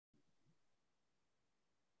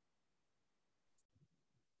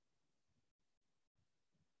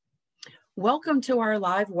Welcome to our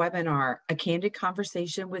live webinar, A Candid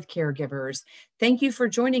Conversation with Caregivers. Thank you for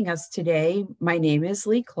joining us today. My name is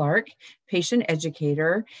Lee Clark, patient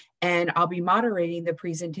educator, and I'll be moderating the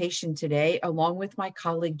presentation today along with my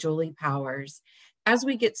colleague, Julie Powers. As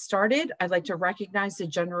we get started, I'd like to recognize the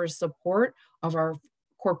generous support of our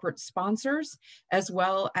corporate sponsors, as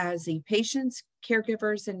well as the patients,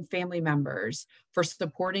 caregivers, and family members for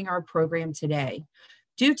supporting our program today.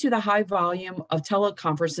 Due to the high volume of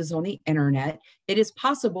teleconferences on the internet, it is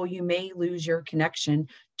possible you may lose your connection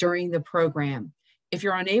during the program. If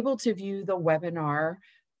you're unable to view the webinar,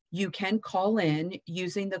 you can call in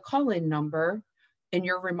using the call-in number in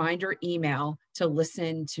your reminder email to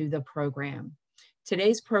listen to the program.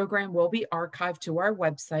 Today's program will be archived to our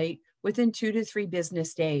website within 2 to 3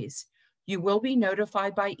 business days. You will be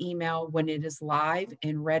notified by email when it is live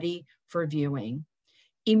and ready for viewing.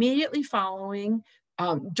 Immediately following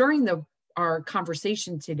during our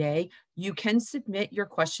conversation today, you can submit your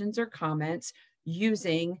questions or comments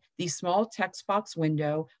using the small text box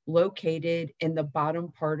window located in the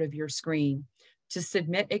bottom part of your screen. To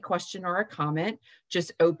submit a question or a comment,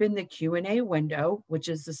 just open the Q&A window, which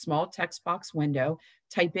is the small text box window,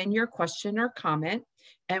 type in your question or comment,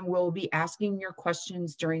 and we'll be asking your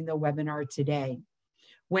questions during the webinar today.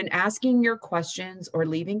 When asking your questions or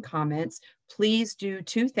leaving comments, please do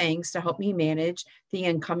 2 things to help me manage the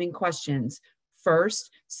incoming questions.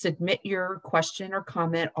 First, submit your question or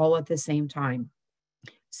comment all at the same time.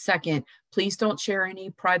 Second, please don't share any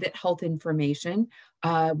private health information.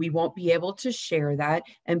 We won't be able to share that.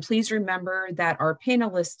 And please remember that our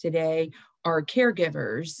panelists today are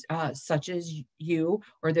caregivers, such as you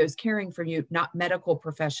or those caring for you, not medical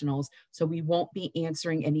professionals. So we won't be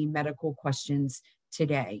answering any medical questions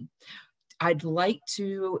today. I'd like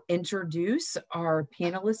to introduce our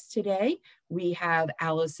panelists today. We have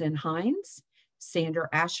Allison Hines, Sandra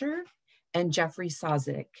Asher, and Jeffrey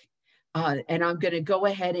Sazik. And I'm going to go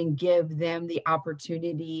ahead and give them the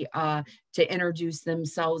opportunity to introduce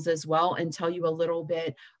themselves as well and tell you a little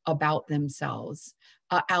bit about themselves.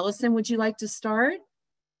 Allison, would you like to start?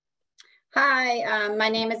 Hi, my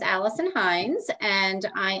name is Allison Hines, and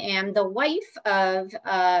I am the wife of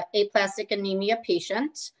a aplastic anemia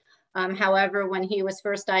patient. However, when he was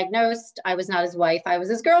first diagnosed, I was not his wife, I was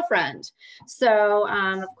his girlfriend. So,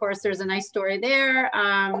 of course, there's a nice story there.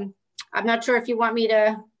 I'm not sure if you want me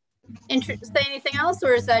to say anything else,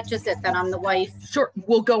 or is that just it, that I'm the wife? Sure,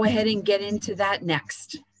 we'll go ahead and get into that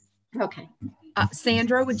next. Okay.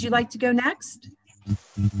 Sandra, would you like to go next?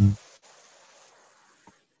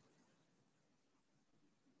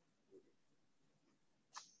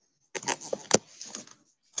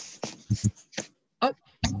 Oh,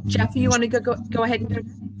 Jeff, you want to go ahead and go?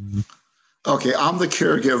 Okay, I'm the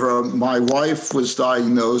caregiver. My wife was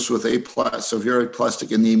diagnosed with severe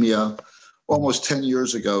aplastic anemia almost 10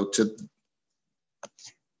 years ago.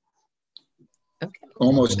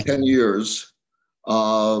 Almost 10 years.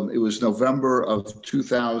 It was November of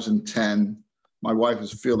 2010. My wife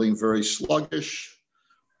was feeling very sluggish,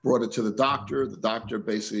 brought it to the doctor. The doctor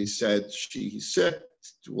basically said, she's sick,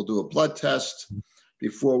 we'll do a blood test.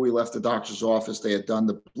 Before we left the doctor's office, they had done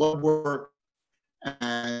the blood work,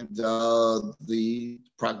 and the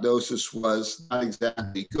prognosis was not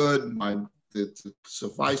exactly good.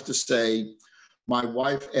 Suffice to say, my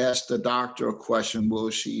wife asked the doctor a question, will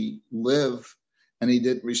she live? And he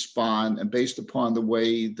didn't respond. And based upon the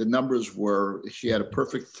way the numbers were, she had a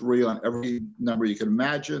perfect 3 on every number you could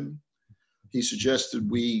imagine. He suggested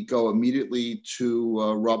we go immediately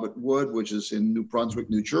to Robert Wood, which is in New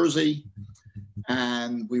Brunswick, New Jersey.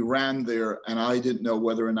 And we ran there, and I didn't know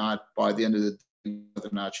whether or not by the end of the day, whether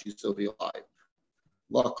or not she'd still be alive.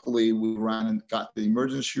 Luckily, we ran and got to the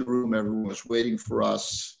emergency room. Everyone was waiting for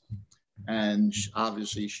us. And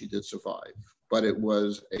obviously, she did survive. But it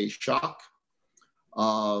was a shock.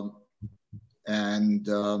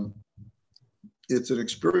 It's an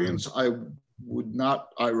experience I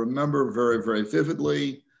remember very, very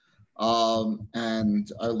vividly.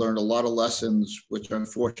 And I learned a lot of lessons, which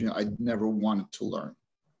unfortunately I never wanted to learn,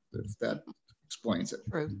 if that explains it.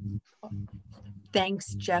 True.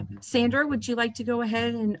 Thanks, Jeff. Sandra, would you like to go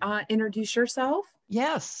ahead and introduce yourself?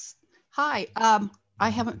 Yes. Hi. I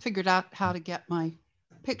haven't figured out how to get my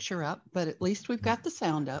picture up, but at least we've got the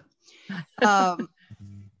sound up.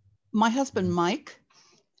 My husband, Mike,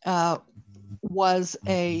 was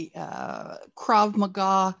a Krav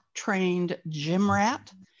Maga trained gym rat,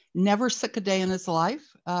 never sick a day in his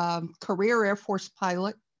life, career Air Force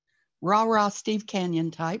pilot, rah-rah Steve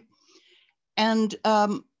Canyon type, and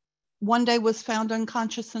one day was found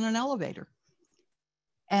unconscious in an elevator.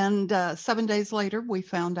 And 7 days later, we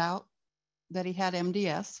found out that he had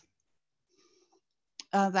MDS.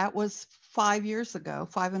 That was 5 years ago,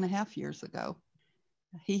 5.5 years ago.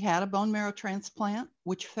 He had a bone marrow transplant,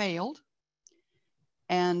 which failed.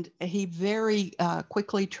 And he very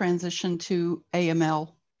quickly transitioned to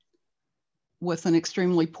AML with an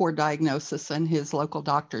extremely poor diagnosis. And his local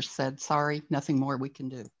doctor said, sorry, nothing more we can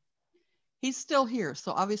do. He's still here.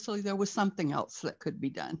 So obviously there was something else that could be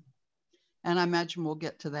done. And I imagine we'll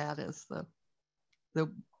get to that as the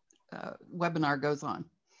webinar goes on.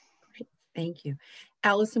 Great. Thank you.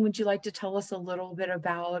 Allison, would you like to tell us a little bit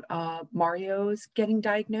about Mario's getting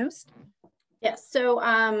diagnosed? Yes, so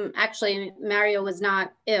actually Mario was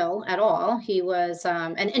not ill at all. He was,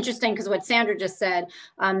 and interesting because what Sandra just said,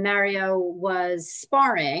 Mario was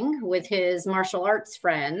sparring with his martial arts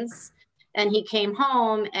friends, and he came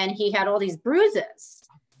home and he had all these bruises.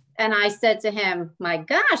 And I said to him, my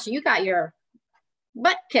gosh, you got your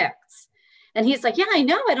butt kicked. And he's like, yeah, I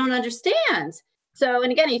know, I don't understand. So,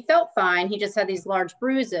 and again, he felt fine. He just had these large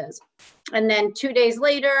bruises. And then 2 days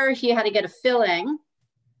later, he had to get a filling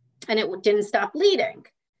and it didn't stop bleeding.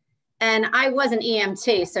 And I was an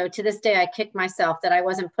EMT. So to this day, I kick myself that I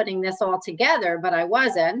wasn't putting this all together, but I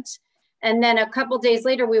wasn't. And then a couple days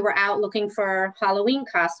later, we were out looking for Halloween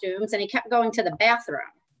costumes and he kept going to the bathroom.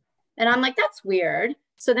 And I'm like, that's weird.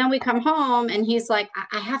 So then we come home and he's like,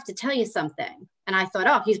 I have to tell you something. And I thought,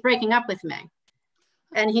 oh, he's breaking up with me.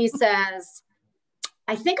 And he says,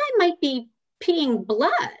 I think I might be peeing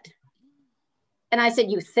blood. And I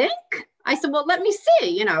said, you think? I said, well, let me see,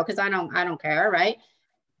 you know, because I don't care, right?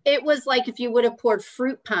 It was like if you would have poured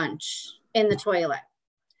fruit punch in the toilet.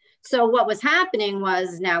 So what was happening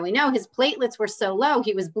was, now we know his platelets were so low,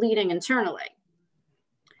 he was bleeding internally.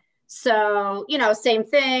 So, you know, same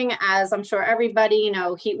thing as I'm sure everybody, you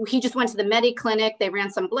know, he just went to the Medi clinic. They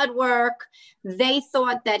ran some blood work. They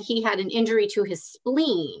thought that he had an injury to his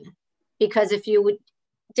spleen, because if you would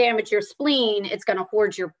damage your spleen, it's going to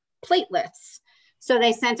hoard your platelets. So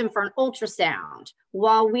they sent him for an ultrasound.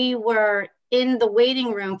 While we were in the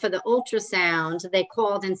waiting room for the ultrasound, they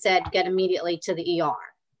called and said, get immediately to the ER.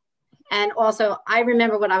 And also, I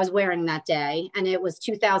remember what I was wearing that day, and it was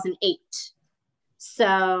 2008.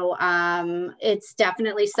 So it's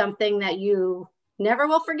definitely something that you never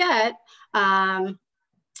will forget. And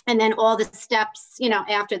then all the steps, you know,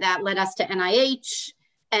 after that led us to NIH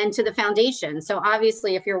and to the foundation. So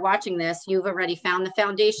obviously, if you're watching this, you've already found the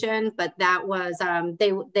foundation, but that was,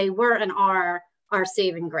 they were in our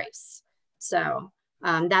saving grace. So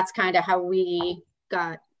that's kind of how we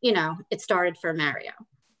got, you know, it started for Mario.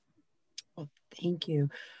 Well, thank you.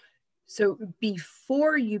 So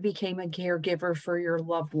before you became a caregiver for your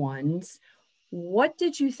loved ones, what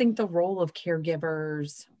did you think the role of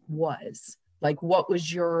caregivers was? Like, what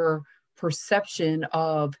was your perception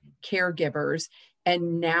of caregivers?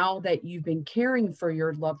 And now that you've been caring for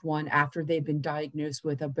your loved one after they've been diagnosed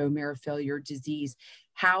with a bone marrow failure disease,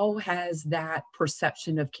 how has that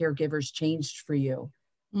perception of caregivers changed for you?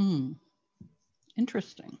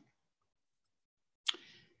 Interesting.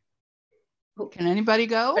 Can anybody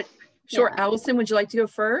go? Sure. Yeah. Allison, would you like to go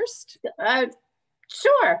first?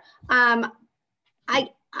 Sure. I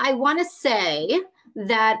want to say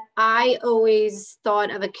that I always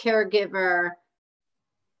thought of a caregiver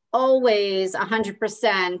always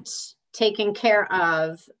 100% taking care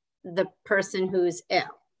of the person who's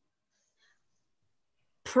ill.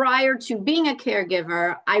 Prior to being a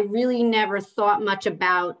caregiver, I really never thought much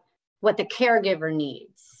about what the caregiver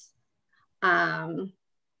needs.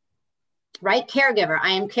 Right? Caregiver,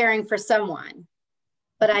 I am caring for someone,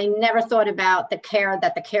 but I never thought about the care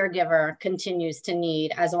that the caregiver continues to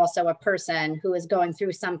need as also a person who is going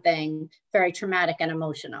through something very traumatic and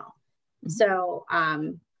emotional. Mm-hmm. So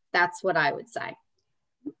that's what I would say.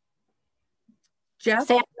 Jeff?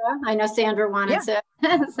 Sandra, I know Sandra wanted to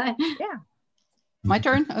say. Yeah. My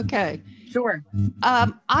turn? Okay. Sure.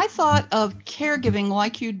 I thought of caregiving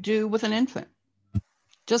like you do with an infant.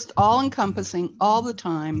 Just all encompassing all the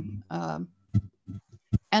time.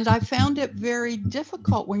 And I found it very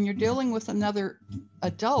difficult when you're dealing with another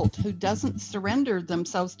adult who doesn't surrender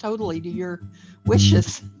themselves totally to your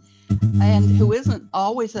wishes and who isn't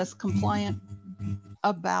always as compliant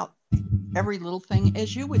about every little thing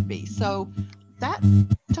as you would be. So that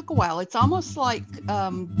took a while. It's almost like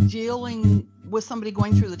dealing with somebody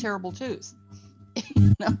going through the terrible twos.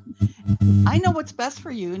 You know? I know what's best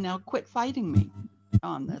for you. Now quit fighting me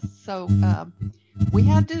on this. So we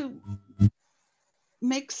had to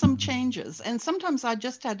make some changes. And sometimes I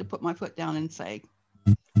just had to put my foot down and say,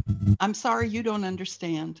 I'm sorry you don't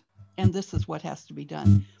understand. And this is what has to be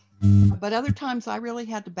done. But other times I really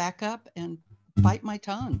had to back up and bite my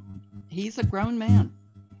tongue. He's a grown man.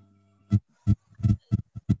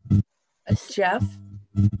 Jeff?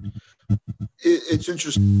 It's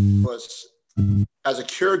interesting because as a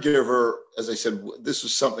caregiver, as I said, this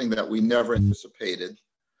is something that we never anticipated.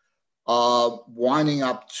 Winding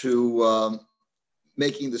up to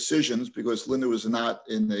making decisions, because Linda was not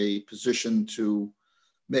in a position to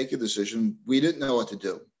make a decision. We didn't know what to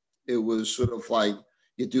do. It was sort of like,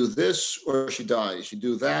 you do this or she dies, you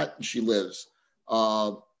do that and she lives.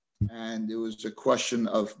 And it was a question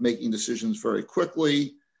of making decisions very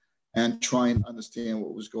quickly and trying to understand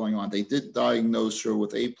what was going on. They did diagnose her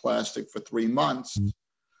with aplastic for 3 months,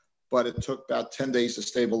 but it took about 10 days to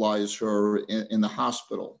stabilize her in the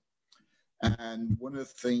hospital. And one of the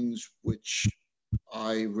things which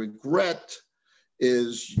I regret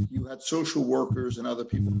is you had social workers and other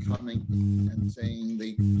people coming and saying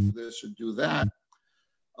they do this or do that.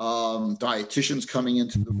 Dietitians coming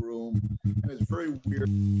into the room. And it's very weird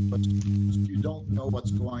because you don't know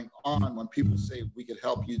what's going on when people say we could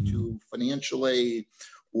help you do financial aid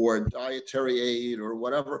or dietary aid or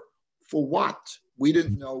whatever. For what? We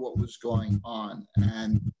didn't know what was going on.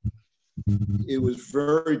 And it was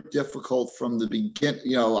very difficult from the beginning.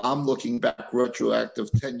 You know, I'm looking back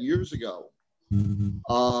retroactive 10 years ago.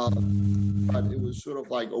 But it was sort of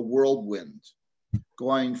like a whirlwind.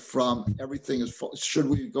 Going from everything is, should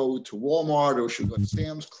we go to Walmart or should we go to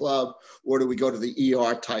Sam's Club or do we go to the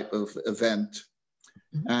ER type of event?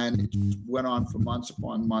 And it just went on for months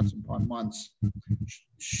upon months upon months.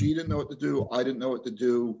 She didn't know what to do. I didn't know what to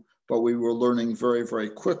do, but we were learning very, very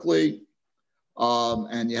quickly.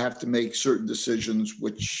 And you have to make certain decisions,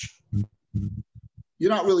 which you're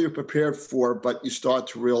not really prepared for, but you start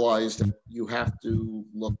to realize that you have to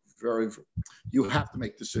look you have to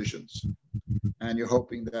make decisions. And you're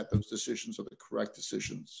hoping that those decisions are the correct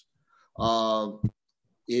decisions.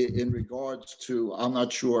 In regards to, I'm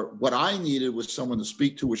not sure, what I needed was someone to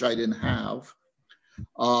speak to, which I didn't have.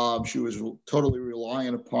 She was totally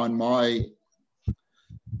reliant upon my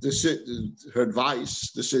her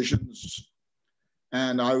advice, decisions.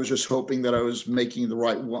 And I was just hoping that I was making the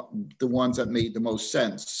right one, the ones that made the most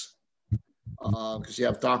sense. Because you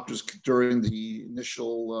have doctors during the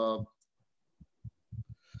initial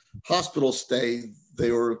hospital stay,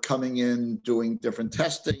 they were coming in doing different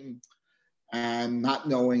testing and not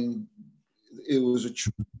knowing,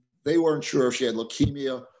 they weren't sure if she had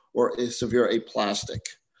leukemia or a severe aplastic.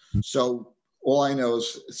 So all I know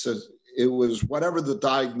is it was whatever the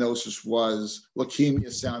diagnosis was,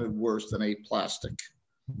 leukemia sounded worse than aplastic.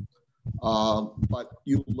 But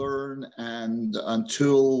you learn, and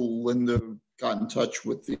until Linda got in touch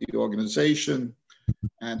with the organization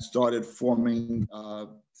and started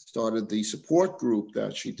the support group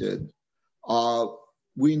that she did,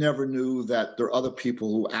 we never knew that there are other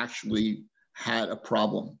people who actually had a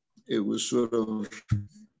problem. It was sort of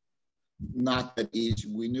not that easy.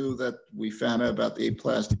 We knew that we found out about the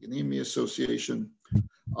Aplastic Anemia Association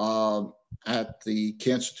at the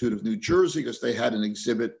Cancer Institute of New Jersey because they had an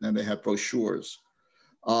exhibit and they had brochures.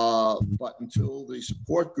 But until the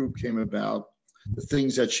support group came about, the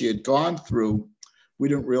things that she had gone through, we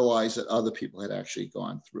didn't realize that other people had actually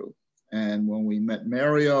gone through. And when we met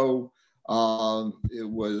Mario,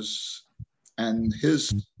 and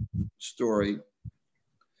his story,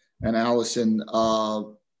 and Allison,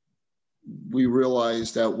 we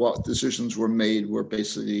realized that what decisions were made were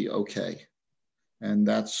basically okay. And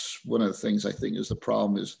that's one of the things I think is the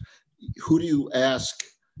problem is, who do you ask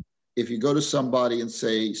if you go to somebody and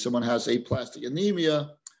say someone has aplastic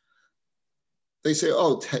anemia? They say,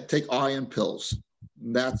 oh, take iron pills.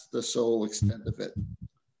 And that's the sole extent of it.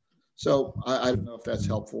 So I don't know if that's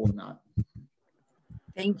helpful or not.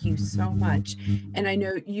 Thank you so much. And I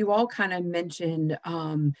know you all kind of mentioned,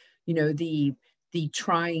 you know, the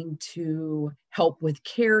trying to help with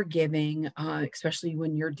caregiving, especially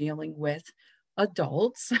when you're dealing with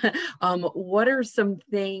adults. What are some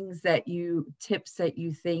tips that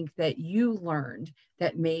you think that you learned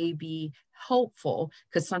that may be helpful?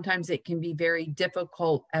 Because sometimes it can be very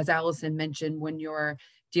difficult, as Allison mentioned, when you're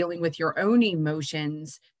dealing with your own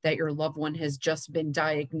emotions that your loved one has just been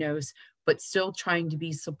diagnosed, but still trying to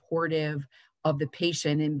be supportive of the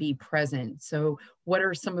patient and be present. So what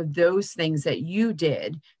are some of those things that you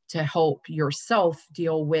did to help yourself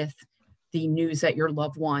deal with the news that your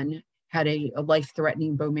loved one had a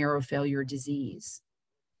life-threatening bone marrow failure disease?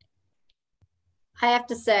 I have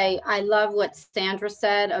to say, I love what Sandra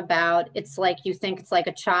said about it's like you think it's like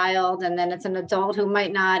a child and then it's an adult who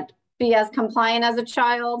might not be as compliant as a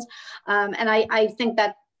child. And I think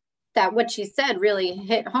that what she said really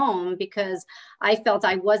hit home because I felt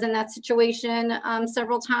I was in that situation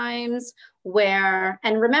several times where,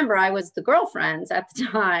 and remember, I was the girlfriend at the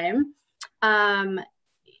time.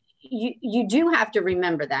 you do have to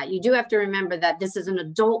remember that. You do have to remember that this is an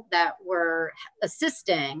adult that we're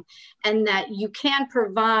assisting, and that you can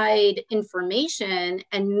provide information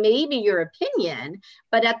and maybe your opinion,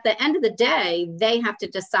 but at the end of the day, they have to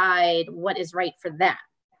decide what is right for them.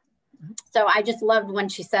 So I just loved when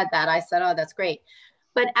she said that. I said, oh, that's great.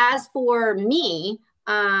 But as for me,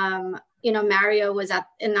 you know, Mario was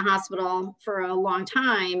in the hospital for a long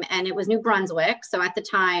time, and it was New Brunswick. So at the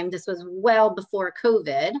time, this was well before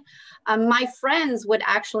COVID. My friends would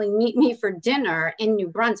actually meet me for dinner in New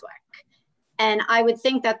Brunswick. And I would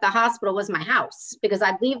think that the hospital was my house, because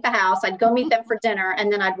I'd leave the house, I'd go meet them for dinner,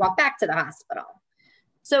 and then I'd walk back to the hospital.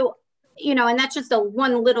 So, you know, and that's just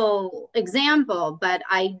one little example, but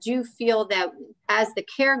I do feel that as the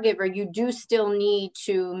caregiver, you do still need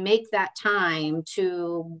to make that time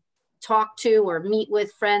to talk to or meet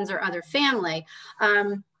with friends or other family.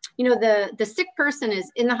 You know, the sick person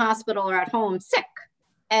is in the hospital or at home sick,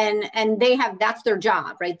 and that's their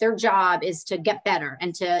job, right? Their job is to get better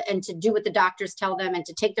and to do what the doctors tell them and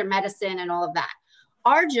to take their medicine and all of that.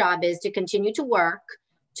 Our job is to continue to work,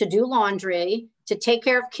 to do laundry, to take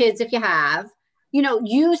care of kids if you have. You know,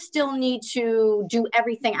 you still need to do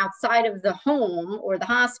everything outside of the home or the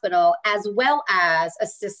hospital, as well as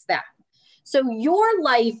assist them. So your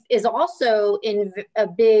life is also in a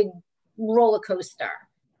big roller coaster.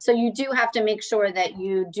 So you do have to make sure that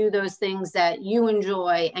you do those things that you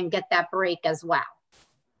enjoy and get that break as well.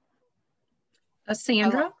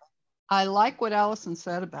 Sandra? I like what Allison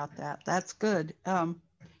said about that. That's good.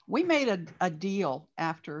 We made a deal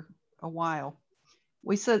after a while.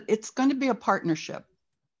 We said, it's going to be a partnership.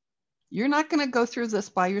 You're not going to go through this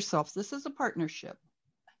by yourself. This is a partnership.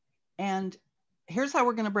 And here's how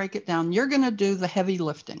we're going to break it down. You're going to do the heavy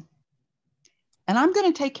lifting, and I'm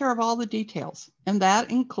going to take care of all the details. And that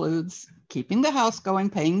includes keeping the house going,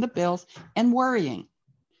 paying the bills, and worrying.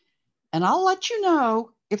 And I'll let you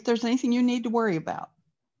know if there's anything you need to worry about.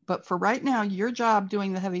 But for right now, your job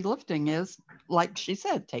doing the heavy lifting is, like she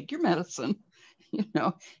said, take your medicine, you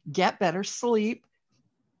know, get better sleep,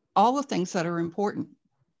 all the things that are important.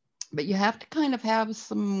 But you have to kind of have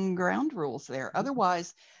some ground rules there.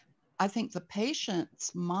 Otherwise, I think the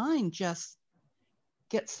patient's mind just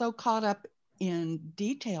gets so caught up in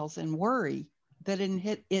details and worry that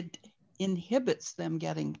it inhibits them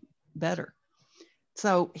getting better.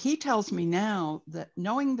 So he tells me now that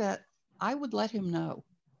knowing that I would let him know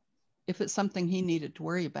if it's something he needed to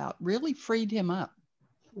worry about really freed him up.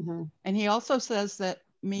 Mm-hmm. And he also says that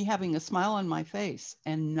me having a smile on my face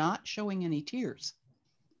and not showing any tears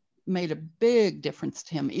made a big difference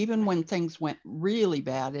to him, even when things went really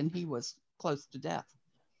bad and he was close to death.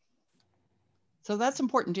 So that's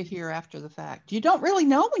important to hear after the fact. You don't really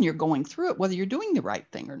know when you're going through it, whether you're doing the right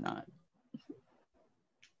thing or not.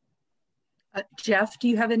 Jeff, do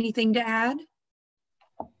you have anything to add?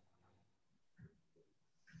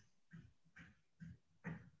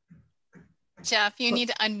 Jeff, you need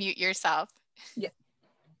to unmute yourself. Yeah.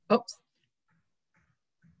 Oops.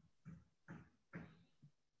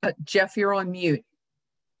 Jeff, you're on mute.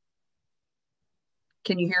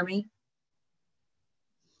 Can you hear me?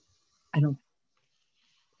 I don't.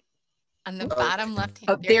 On the bottom left hand.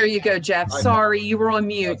 Oh, there you go, Jeff. Sorry, you were on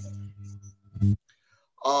mute.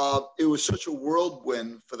 It was such a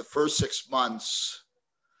whirlwind for the first 6 months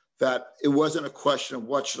that it wasn't a question of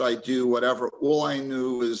what should I do, whatever. All I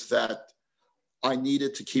knew is that I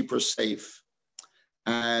needed to keep her safe.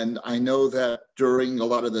 And I know that during a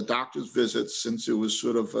lot of the doctor's visits, since it was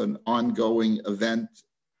sort of an ongoing event,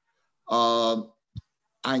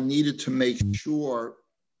 I needed to make sure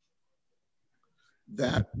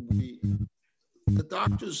that the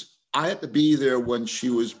doctors, I had to be there when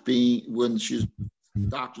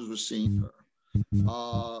doctors were seeing her,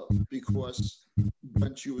 because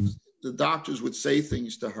when the doctors would say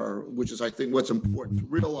things to her, which is, I think, what's important to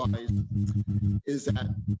realize, is that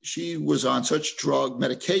she was on such drug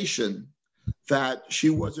medication that she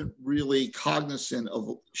wasn't really cognizant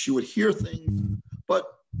of, she would hear things, but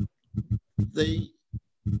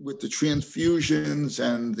with the transfusions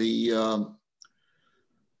and the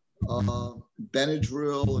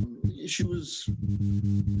Benadryl, and she was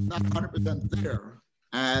not 100% there.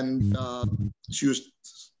 And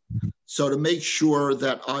so to make sure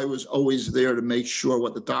that I was always there to make sure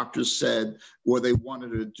what the doctors said or they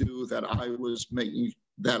wanted to do, that I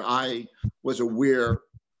was aware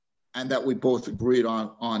and that we both agreed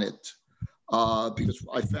on it. Because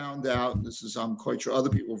I found out, and this is, I'm quite sure other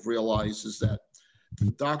people have realized, is that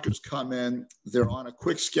the doctors come in, they're on a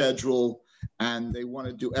quick schedule, and they want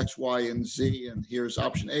to do X, Y, and Z, and here's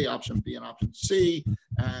option A, option B, and option C,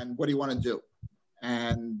 and what do you want to do?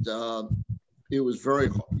 And it was very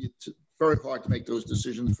hard to make those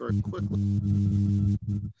decisions very quickly.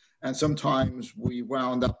 And sometimes we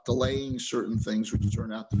wound up delaying certain things, which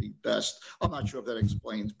turned out to be best. I'm not sure if that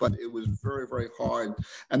explains, but it was very, very hard.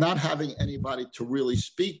 And not having anybody to really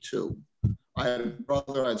speak to. I had a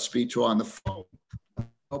brother I'd speak to on the phone,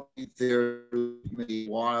 help me there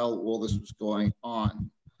while all this was going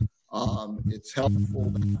on. It's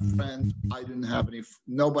helpful to have friends. I didn't have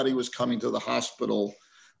nobody was coming to the hospital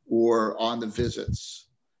or on the visits.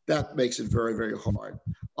 That makes it very, very hard.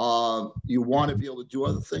 You want to be able to do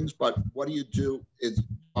other things, but what do you do? Is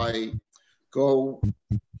I go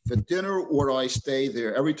for dinner or do I stay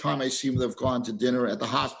there? Every time I seem to have gone to dinner at the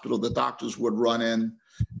hospital, the doctors would run in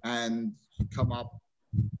and come up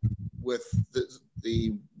with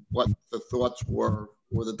what the thoughts were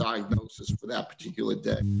or the diagnosis for that particular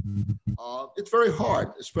day. It's very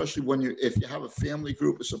hard, especially if you have a family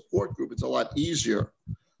group, a support group. It's a lot easier.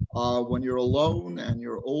 When you're alone and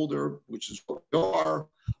you're older, which is what we are,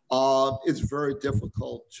 it's very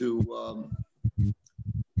difficult to.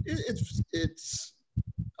 It's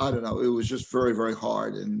I don't know. It was just very, very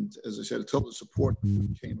hard. And as I said, until the support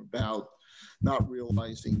group came about, not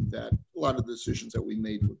realizing that a lot of the decisions that we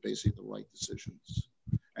made were basically the right decisions.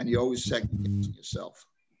 And you always second guessing yourself.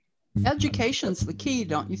 Education's the key,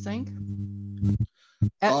 don't you think?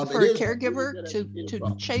 For a caregiver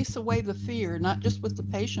to chase away the fear, not just with the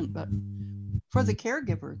patient, but for the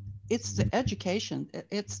caregiver, it's the education.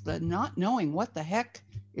 It's the not knowing what the heck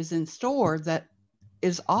is in store that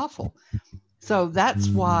is awful. So that's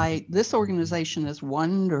why this organization is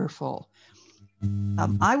wonderful.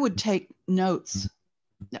 I would take notes.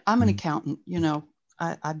 I'm an accountant,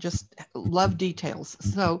 I just love details.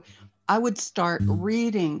 So I would start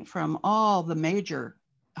reading from all the major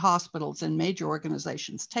hospitals and major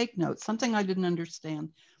organizations, take notes, something I didn't understand.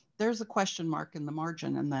 There's a question mark in the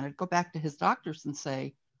margin. And then I'd go back to his doctors and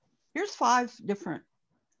say, here's 5 different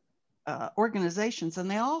organizations, and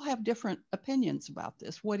they all have different opinions about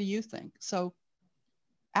this. What do you think? So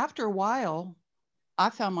after a while, I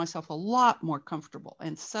found myself a lot more comfortable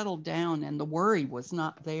and settled down, and the worry was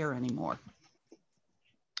not there anymore.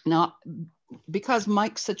 Now, because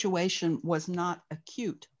Mike's situation was not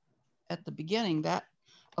acute at the beginning, that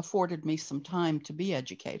afforded me some time to be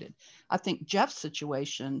educated. I think Jeff's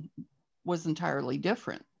situation was entirely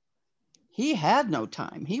different. He had no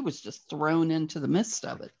time. He was just thrown into the midst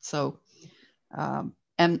of it. So,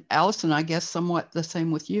 and Allison, I guess somewhat the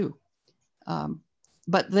same with you.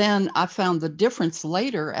 But then I found the difference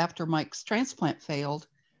later after Mike's transplant failed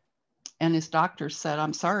and his doctor said,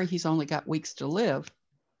 I'm sorry, he's only got weeks to live.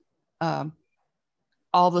 All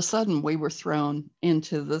of a sudden we were thrown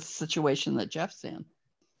into the situation that Jeff's in.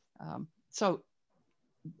 So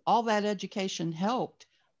all that education helped,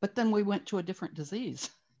 but then we went to a different disease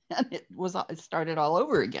and it started all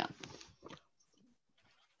over again.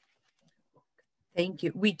 Thank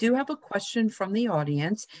you. We do have a question from the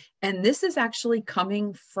audience, and this is actually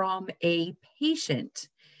coming from a patient.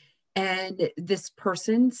 And this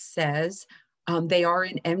person says they are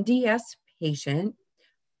an MDS patient.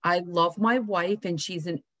 I love my wife and she's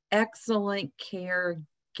an excellent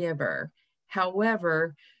caregiver.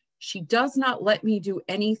 However, she does not let me do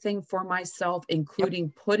anything for myself,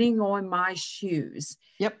 including putting on my shoes.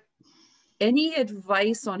 Yep. Any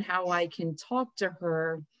advice on how I can talk to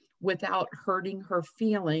her without hurting her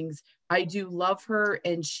feelings? I do love her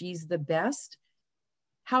and she's the best.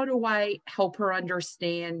 How do I help her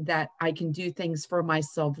understand that I can do things for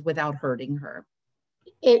myself without hurting her?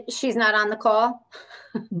 She's not on the call?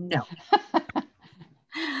 No.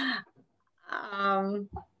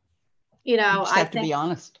 You just have to be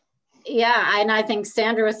honest. Yeah, and I think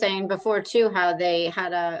Sandra was saying before too, how they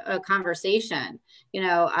had a conversation,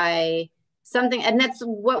 and that's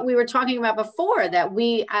what we were talking about before, that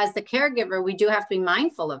we, as the caregiver, we do have to be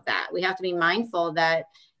mindful of that. We have to be mindful that,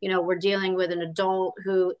 we're dealing with an adult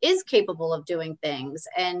who is capable of doing things,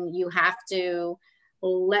 and you have to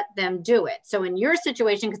let them do it. So in your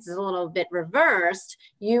situation, because it's a little bit reversed,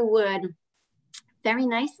 you would very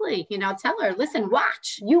nicely, tell her, listen,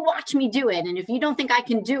 you watch me do it. And if you don't think I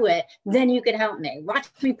can do it, then you could help me. Watch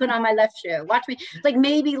me put on my left shoe. Watch me,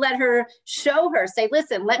 maybe let her show her, say,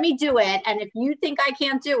 listen, let me do it. And if you think I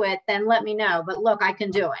can't do it, then let me know. But look, I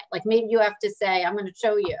can do it. Maybe you have to say, I'm going to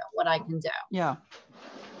show you what I can do. Yeah.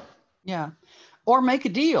 Yeah. Or make a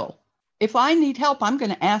deal. If I need help, I'm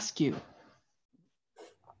going to ask you.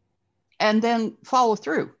 And then follow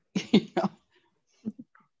through,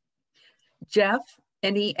 Jeff,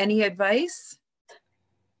 any advice?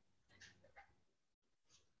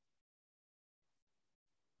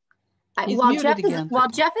 While Jeff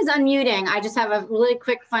is unmuting, I just have a really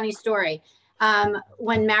quick funny story.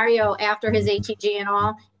 when Mario, after his ATG and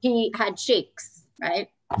all, he had shakes, right?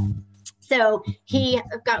 So he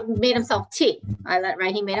made himself tea.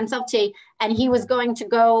 He made himself tea, and he was going to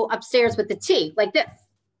go upstairs with the tea like this.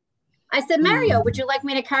 I said, Mario, would you like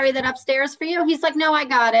me to carry that upstairs for you? He's like, no, I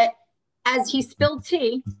got it. As he spilled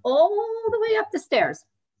tea all the way up the stairs.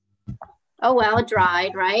 Oh, well, it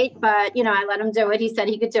dried, right? But, you know, I let him do it. He said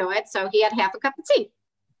he could do it. So he had half a cup of tea.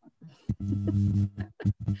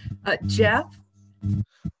 Jeff?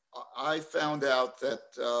 I found out that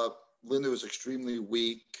Linda was extremely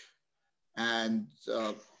weak and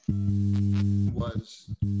was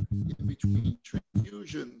in between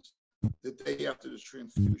transfusions. The day after the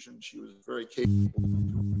transfusion, she was very capable of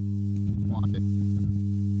doing what she wanted.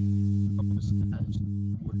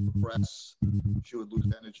 Would progress, she would lose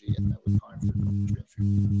energy, and that was time for transfusion.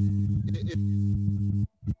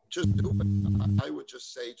 Just do it. I would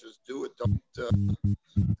just say, just do it. Don't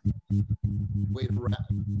wait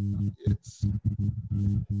around.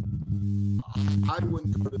 I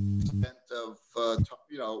wouldn't go to the extent of,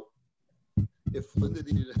 you know, if Linda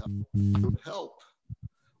needed help, I would help,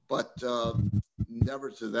 but never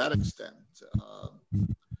to that extent.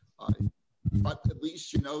 But at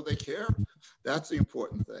least, you know, they care. That's the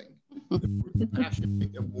important thing. They're actually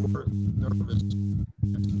make them more nervous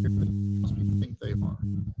and scared than most people think they are.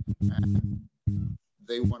 And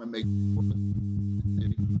they want to make sure that they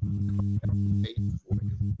made for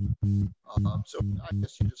you. So I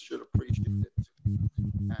guess you just should appreciate it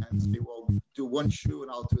and say, well, do one shoe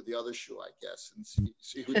and I'll do the other shoe, I guess, and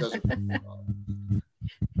see who does it.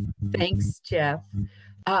 Thanks, Jeff.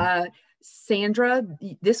 Sandra,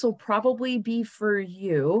 this will probably be for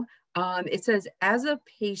you. It says, as a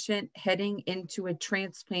patient heading into a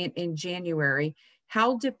transplant in January,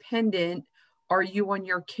 how dependent are you on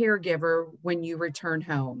your caregiver when you return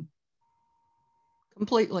home?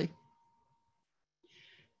 Completely.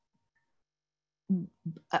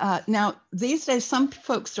 Now, these days, some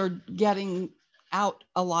folks are getting out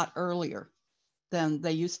a lot earlier than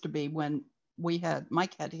they used to be when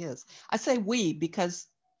Mike had his. I say we because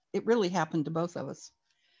it really happened to both of us.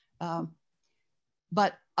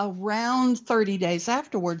 But around 30 days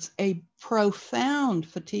afterwards, a profound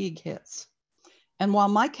fatigue hits. And while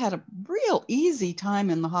Mike had a real easy time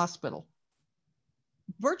in the hospital,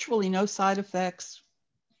 virtually no side effects,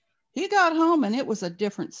 he got home and it was a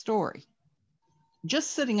different story.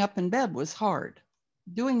 Just sitting up in bed was hard.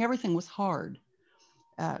 Doing everything was hard.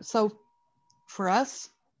 So for us,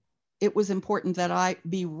 it was important that I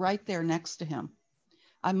be right there next to him.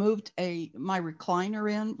 I moved my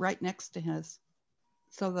recliner in right next to his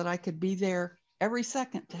so that I could be there every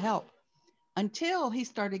second to help until he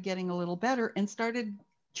started getting a little better and started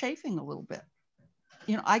chafing a little bit.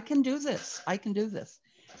 You know, I can do this. I can do this.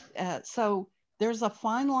 So there's a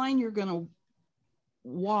fine line you're going to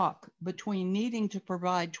walk between needing to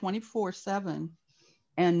provide 24/7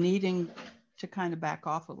 and needing to kind of back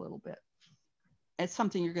off a little bit. It's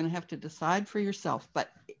something you're going to have to decide for yourself, but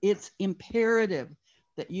it's imperative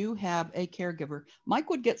that you have a caregiver. Mike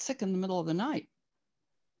would get sick in the middle of the night,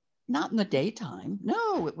 not in the daytime.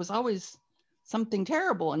 No, it was always something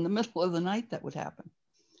terrible in the middle of the night that would happen.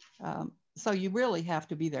 So you really have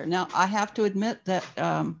to be there. Now, I have to admit that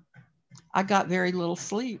I got very little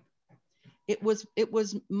sleep. It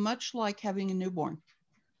was much like having a newborn.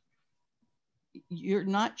 You're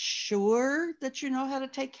not sure that you know how to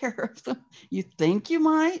take care of them. You think you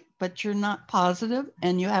might, but you're not positive,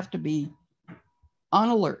 and you have to be on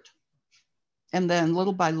alert. And then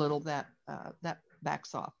little by little that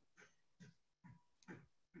backs off.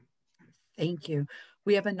 Thank you.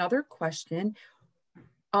 We have another question.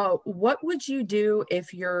 What would you do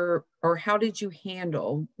or how did you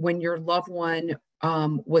handle when your loved one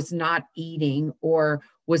was not eating or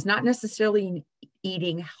was not necessarily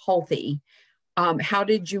eating healthy? How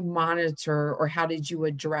did you monitor or how did you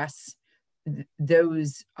address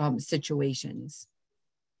those situations?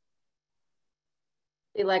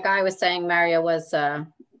 Like I was saying, Mario was a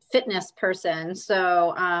fitness person,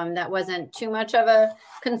 so that wasn't too much of a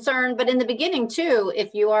concern. But in the beginning too,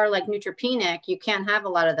 if you are like neutropenic, you can't have a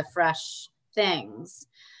lot of the fresh things.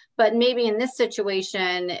 But maybe in this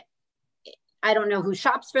situation, I don't know who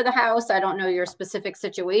shops for the house. I don't know your specific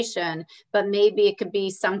situation, but maybe it could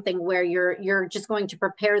be something where you're just going to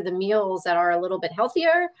prepare the meals that are a little bit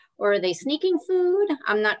healthier, or are they sneaking food?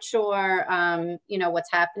 I'm not sure, you know,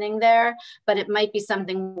 what's happening there, but it might be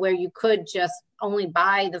something where you could just only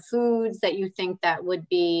buy the foods that you think that would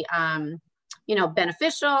be, you know,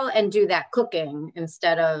 beneficial and do that cooking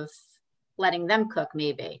instead of letting them cook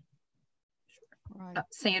maybe. Right.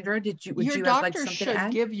 Sandra, would your you doctor have like something to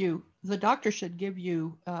add? The doctor should give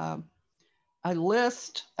you a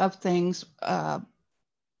list of things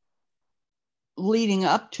leading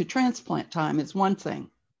up to transplant time is one thing.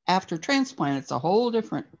 After transplant, it's a whole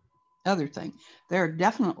different other thing. There are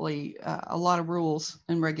definitely a lot of rules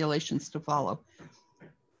and regulations to follow.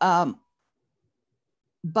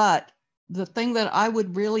 But the thing that I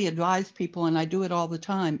would really advise people, and I do it all the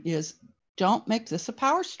time, is don't make this a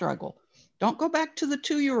power struggle. Don't go back to the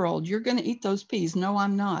 2-year-old. You're going to eat those peas. No,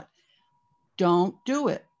 I'm not. Don't do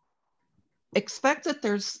it. Expect that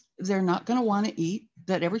they're not going to want to eat,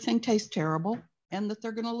 that everything tastes terrible, and that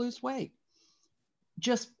they're going to lose weight.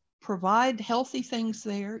 Just provide healthy things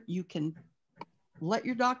there. You can let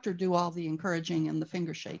your doctor do all the encouraging and the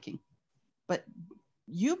finger shaking, but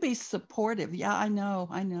you be supportive. Yeah, I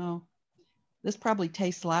know. This probably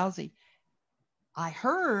tastes lousy. I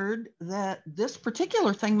heard that this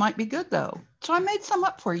particular thing might be good though. So I made some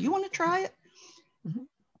up for you. You want to try it?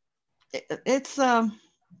 Mm-hmm. It's,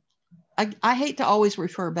 I hate to always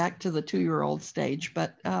refer back to the 2-year-old stage,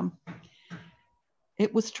 but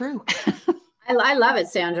it was true. I love it,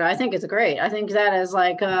 Sandra. I think it's great. I think that is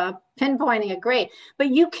like pinpointing it great, but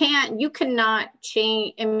you cannot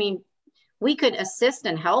change. I mean, we could assist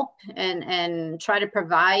and help and try to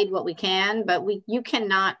provide what we can, but you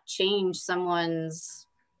cannot change someone's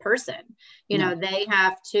person. You know, they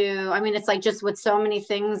have to, I mean, it's like just with so many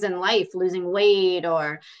things in life, losing weight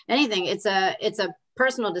or anything, it's a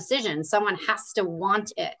personal decision. Someone has to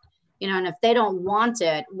want it, you know, and if they don't want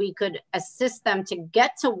it, we could assist them to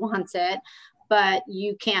get to want it, but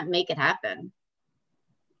you can't make it happen.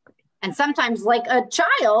 And sometimes, like a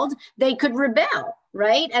child, they could rebel,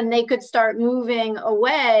 right? And they could start moving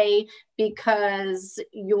away because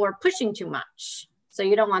you're pushing too much. So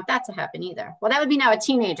you don't want that to happen either. Well, that would be now a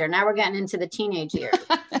teenager. Now we're getting into the teenage years.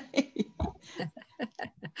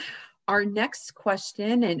 Our next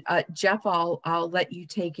question, and Jeff, I'll let you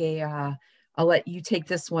take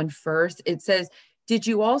this one first. It says, did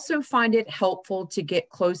you also find it helpful to get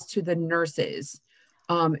close to the nurses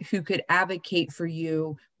who could advocate for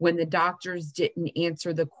you when the doctors didn't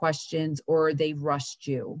answer the questions or they rushed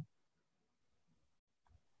you?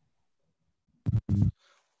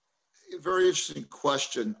 Very interesting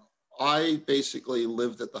question. I basically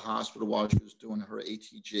lived at the hospital while she was doing her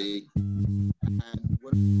ATG. And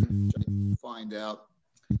what I find out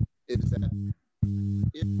is that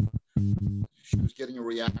if she was getting a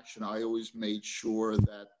reaction, I always made sure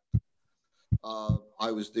that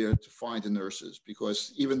I was there to find the nurses,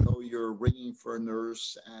 because even though you're ringing for a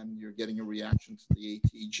nurse and you're getting a reaction to the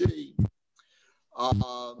ATG,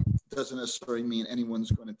 doesn't necessarily mean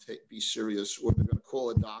anyone's going to be serious or they're going to call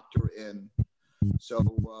a doctor in. So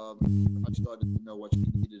I started to know what she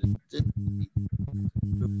needed and didn't need.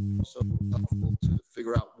 It was also helpful to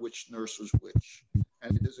figure out which nurse was which.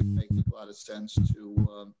 And it doesn't make a lot of sense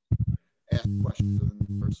to ask questions of the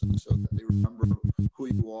nurses so that they remember who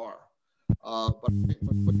you are. But I think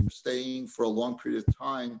when you're staying for a long period of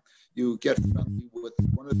time, you get friendly with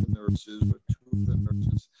one of the nurses or two of the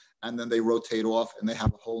nurses, and then they rotate off and they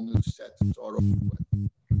have a whole new set to start off with.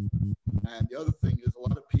 And the other thing is, a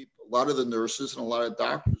lot of the nurses and a lot of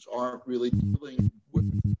doctors aren't really dealing with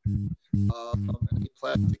an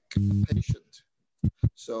aplastic patient.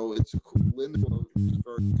 So it's Linda was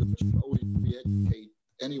very good. She would always re-educate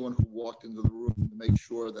anyone who walked into the room to make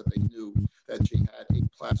sure that they knew that she had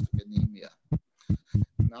aplastic anemia,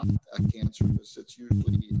 not a cancer, because it's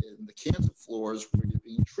usually in the cancer floors where you're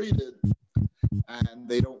being treated, and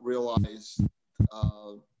they don't realize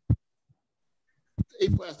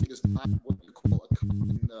aplastic is not what you call a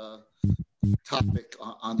common topic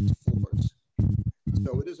on these floors.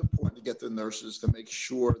 So it is important to get the nurses to make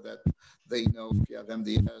sure that they know if you have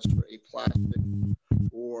MDS or aplastic,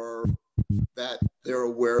 or that they're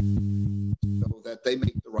aware so that they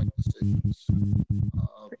make the right decisions.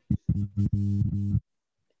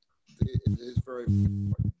 It is very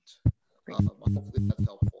important. Hopefully that's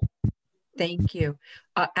helpful. Thank you.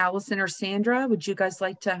 Allison or Sandra, would you guys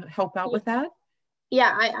like to help out with that?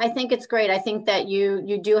 Yeah, I think it's great. I think that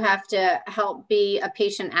you do have to help be a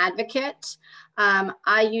patient advocate.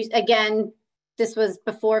 Again, this was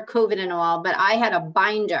before COVID and all, but I had a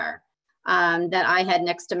binder that I had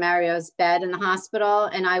next to Mario's bed in the hospital.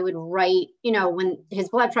 And I would write, you know, when his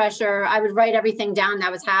blood pressure, I would write everything down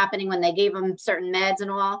that was happening when they gave him certain meds and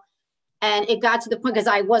all. And it got to the point, because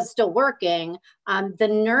I was still working, the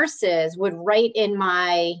nurses would write in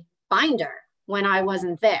my binder when I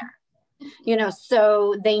wasn't there. You know,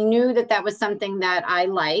 so they knew that that was something that I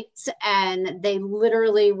liked, and they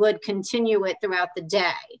literally would continue it throughout the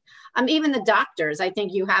day. Even the doctors, I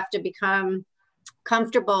think you have to become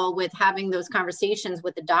comfortable with having those conversations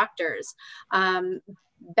with the doctors.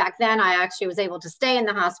 Back then, I actually was able to stay in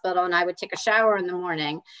the hospital, and I would take a shower in the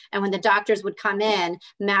morning. And when the doctors would come in,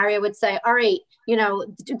 Mario would say, all right, you know,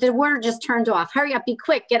 the water just turned off. Hurry up, be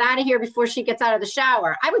quick, get out of here before she gets out of the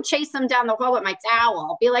shower. I would chase them down the hall with my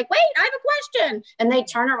towel, be like, wait, I have a question. And they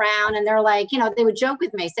turn around and they're like, you know, they would joke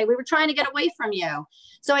with me, say, we were trying to get away from you.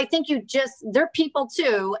 So I think they're people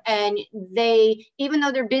too. And they, even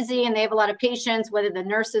though they're busy and they have a lot of patients, whether the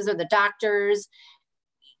nurses or the doctors,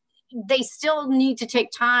 they still need to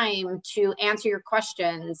take time to answer your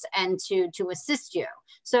questions and to assist you.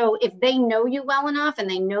 So if they know you well enough and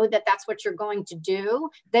they know that that's what you're going to do,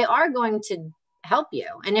 they are going to help you.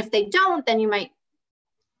 And if they don't, then you might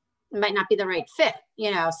not be the right fit, you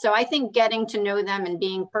know? So I think getting to know them and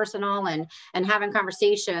being personal and having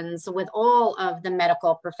conversations with all of the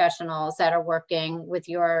medical professionals that are working with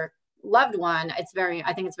your loved one, I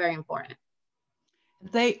think it's very important.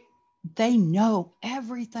 They know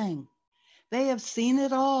everything. They have seen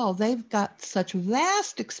it all. They've got such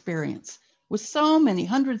vast experience with so many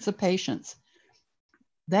hundreds of patients.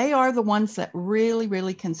 They are the ones that really,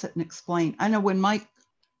 really can sit and explain. I know when Mike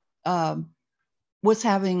he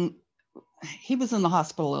was in the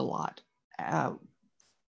hospital a lot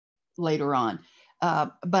later on.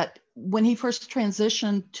 But when he first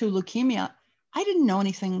transitioned to leukemia, I didn't know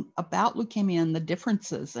anything about leukemia and the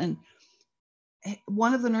differences. And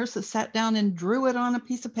one of the nurses sat down and drew it on a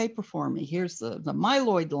piece of paper for me. Here's the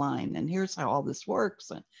myeloid line, and here's how all this works.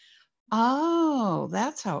 And oh,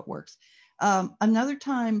 that's how it works. Another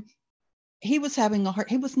time, he was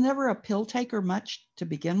he was never a pill taker much to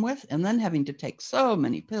begin with, and then having to take so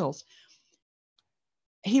many pills,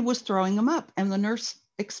 he was throwing them up. And the nurse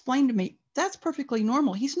explained to me, that's perfectly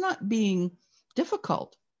normal. He's not being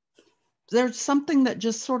difficult. There's something that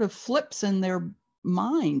just sort of flips in their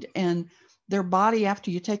mind, and their body, after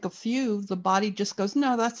you take a few, the body just goes,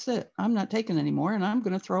 no, that's it. I'm not taking anymore, and I'm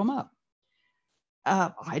going to throw them up.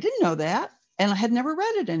 I didn't know that, and I had never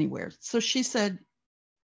read it anywhere. So she said,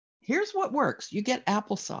 here's what works. You get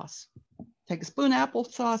applesauce. Take a spoon of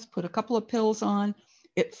applesauce, put a couple of pills on.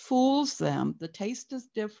 It fools them. The taste is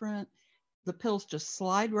different. The pills just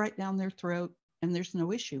slide right down their throat, and there's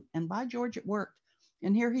no issue. And by George, it worked.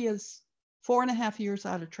 And here he is, 4.5 years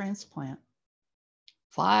out of transplant,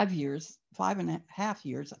 5.5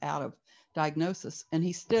 years out of diagnosis, and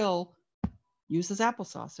he still uses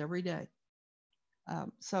applesauce every day.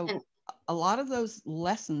 So a lot of those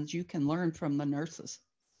lessons you can learn from the nurses.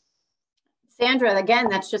 Sandra, again,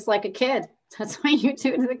 that's just like a kid. That's why you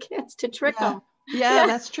do to the kids, to trick them. Yeah,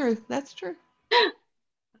 that's true. That's true.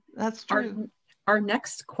 That's true. Our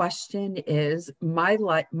next question is, my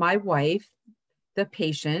wife, the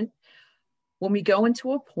patient, when we go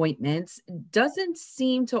into appointments, doesn't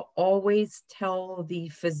seem to always tell the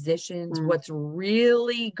physicians what's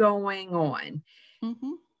really going on.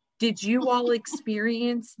 Mm-hmm. Did you all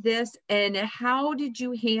experience this? And how did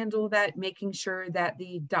you handle that, making sure that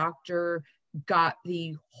the doctor got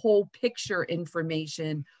the whole picture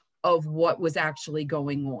information of what was actually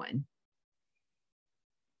going on?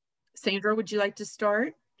 Sandra, would you like to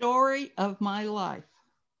start? Story of my life.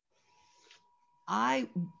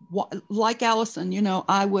 Like Allison, you know,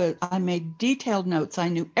 I made detailed notes. I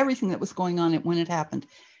knew everything that was going on when it happened.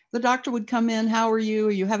 The doctor would come in. How are you?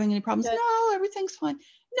 Are you having any problems? Good. No, everything's fine.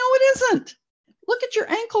 No, it isn't. Look at your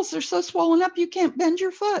ankles. They're so swollen up, you can't bend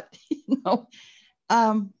your foot. You know,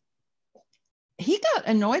 he got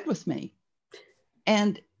annoyed with me.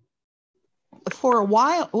 And for a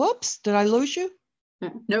while, whoops, did I lose you?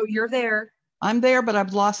 No, you're there. I'm there, but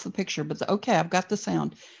I've lost the picture, but okay, I've got the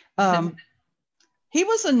sound. He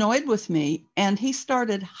was annoyed with me, and he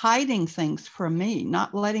started hiding things from me,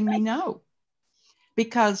 not letting me know.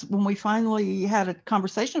 Because when we finally had a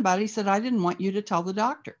conversation about it, he said, I didn't want you to tell the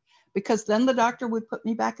doctor, because then the doctor would put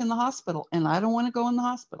me back in the hospital, and I don't want to go in the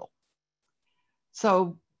hospital.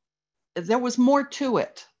 So there was more to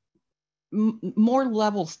it, more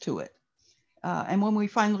levels to it. And when we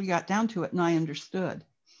finally got down to it, and I understood.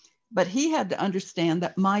 But he had to understand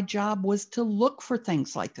that my job was to look for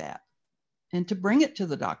things like that and to bring it to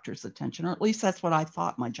the doctor's attention, or at least that's what I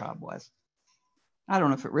thought my job was. I don't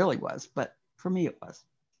know if it really was, but for me it was.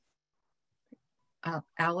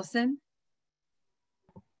 Allison?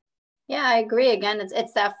 Yeah, I agree. Again,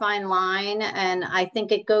 it's that fine line. And I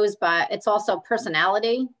think it goes by, it's also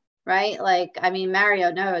personality, right? Like, I mean,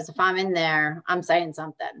 Mario knows if I'm in there, I'm saying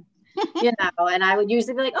something, you know, and I would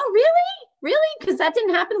usually be like, oh, really? Really? Because that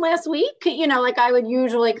didn't happen last week. You know, like I would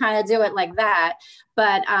usually kind of do it like that.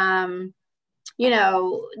 But,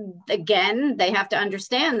 again, they have to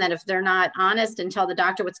understand that if they're not honest and tell the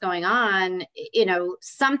doctor what's going on,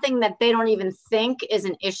 something that they don't even think is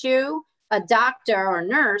an issue, a doctor or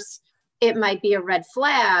nurse, it might be a red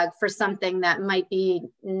flag for something that might be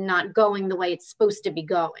not going the way it's supposed to be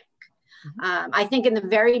going. I think in the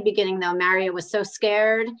very beginning, though, Mario was so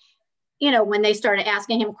scared, when they started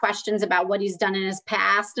asking him questions about what he's done in his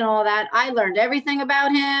past and all that, I learned everything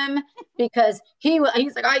about him because he's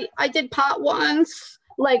like, I did pot once.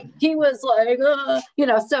 Like, he was like,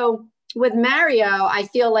 so with Mario, I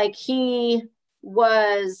feel like he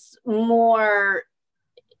was more,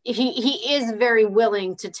 he is very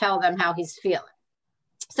willing to tell them how he's feeling.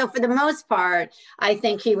 So for the most part, I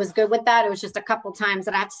think he was good with that. It was just a couple times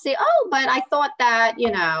that I have to say, oh, but I thought that,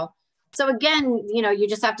 So again, you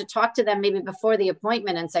just have to talk to them maybe before the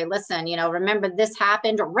appointment and say, listen, remember this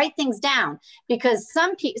happened, or write things down, because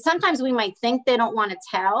sometimes we might think they don't want to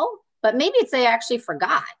tell, but maybe it's they actually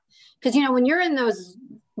forgot. Because, when you're in those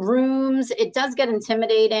rooms, it does get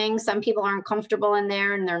intimidating. Some people aren't comfortable in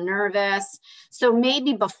there and they're nervous. So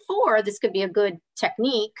maybe before, this could be a good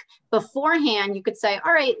technique. Beforehand, you could say,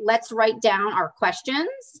 all right, let's write down our questions.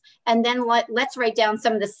 And then let's write down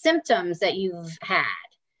some of the symptoms that you've had.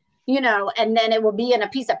 And then it will be in a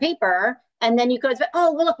piece of paper. And then you go,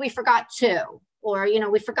 oh, well, look, we forgot two, or,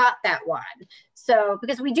 we forgot that one. So,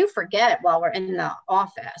 because we do forget while we're in the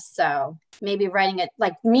office. So maybe writing it,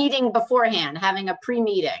 like meeting beforehand, having a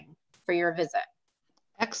pre-meeting for your visit.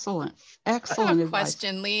 Excellent. I Excellent have a advice.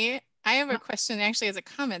 question, Lee. I have a question actually as a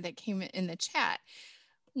comment that came in the chat.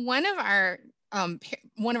 One of our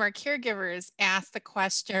caregivers asked the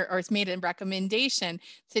question, or it's made a recommendation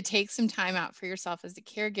to take some time out for yourself as a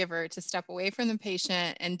caregiver to step away from the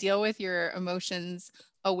patient and deal with your emotions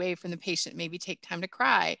away from the patient. Maybe take time to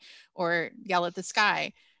cry or yell at the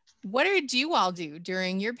sky. What did you all do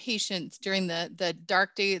during your patients during the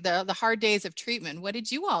dark day, the hard days of treatment? What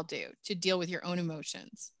did you all do to deal with your own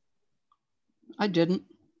emotions? I didn't.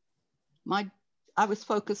 I was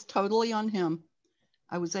focused totally on him.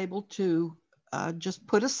 I was able to just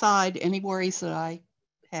put aside any worries that I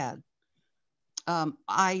had.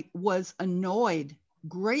 I was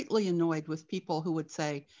greatly annoyed with people who would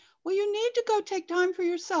say, well, you need to go take time for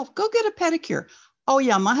yourself. Go get a pedicure. Oh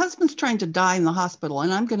yeah, my husband's trying to die in the hospital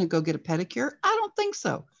and I'm going to go get a pedicure. I don't think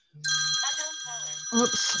so.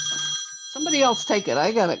 Oops. Somebody else take it.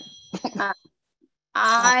 I got it.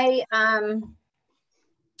 I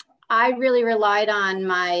really relied on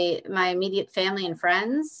my immediate family and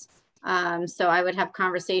friends. So I would have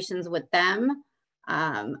conversations with them.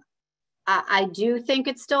 I do think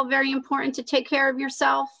it's still very important to take care of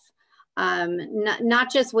yourself.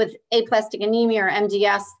 Not just with aplastic anemia or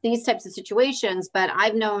MDS, these types of situations, but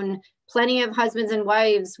I've known plenty of husbands and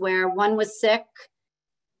wives where one was sick,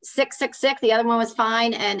 the other one was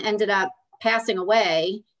fine and ended up passing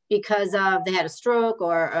away because of they had a stroke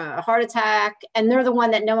or a heart attack, and they're the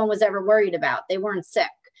one that no one was ever worried about. They weren't sick.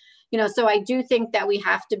 So I do think that we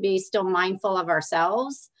have to be still mindful of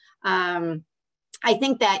ourselves. I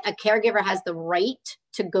think that a caregiver has the right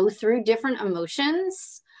to go through different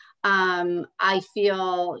emotions. I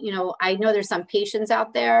feel, I know there's some patients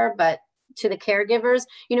out there, but to the caregivers,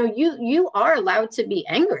 you are allowed to be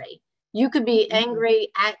angry. You could be angry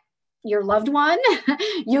at your loved one.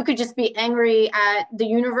 You could just be angry at the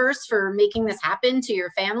universe for making this happen to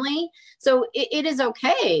your family. So it is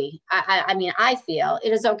okay. I mean, I feel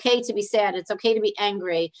it is okay to be sad. It's okay to be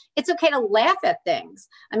angry. It's okay to laugh at things.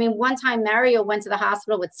 I mean, one time Mario went to the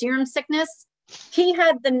hospital with serum sickness. He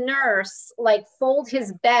had the nurse fold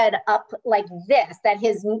his bed up like this, that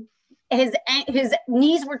his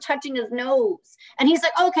knees were touching his nose. And he's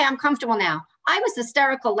like, okay, I'm comfortable now. I was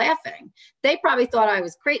hysterical laughing. They probably thought I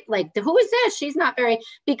was crazy. Like, who is this? She's not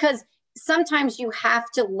because sometimes you have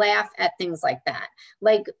to laugh at things like that.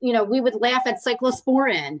 We would laugh at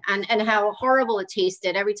cyclosporin and how horrible it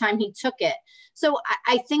tasted every time he took it. So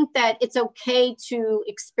I think that it's okay to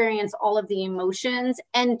experience all of the emotions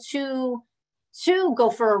and to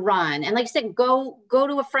go for a run. And like I said, go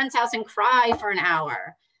to a friend's house and cry for an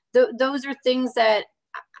hour. Those are things that,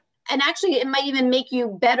 and actually it might even make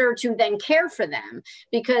you better to then care for them,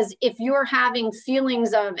 because if you're having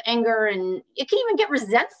feelings of anger, and it can even get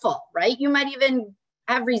resentful, right? You might even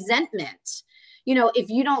have resentment. If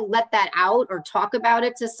you don't let that out or talk about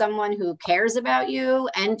it to someone who cares about you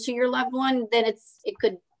and to your loved one, then it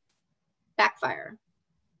could backfire.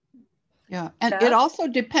 Yeah, and it also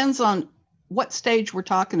depends on what stage we're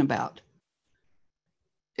talking about.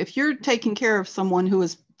 If you're taking care of someone who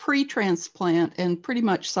is pre-transplant and pretty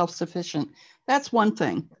much self-sufficient, that's one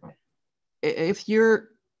thing. If you're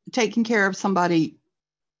taking care of somebody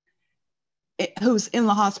who's in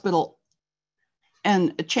the hospital,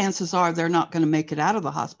 and chances are they're not going to make it out of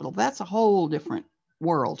the hospital. That's a whole different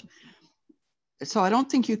world. So I don't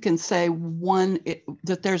think you can say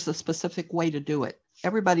that there's a specific way to do it.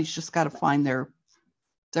 Everybody's just got to find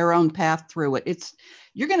their own path through it.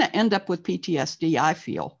 You're going to end up with PTSD, I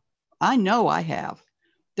feel. I know I have.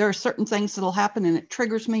 There are certain things that'll happen and it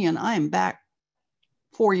triggers me, and I am back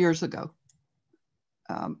 4 years ago.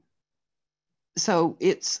 So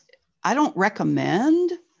I don't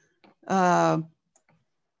recommend not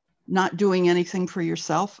doing anything for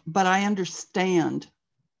yourself, but I understand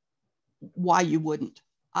why you wouldn't.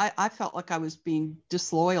 I felt like I was being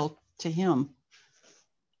disloyal to him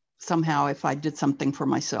somehow if I did something for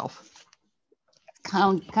myself.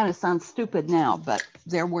 Kind of sounds stupid now, but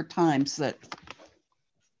there were times that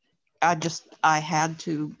I just had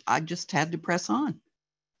to press on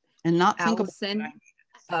and not think about it.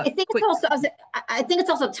 I think it's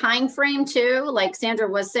also time frame too, like Sandra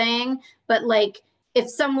was saying, but like if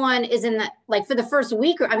someone is in the, like for the first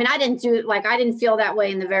week, I didn't feel that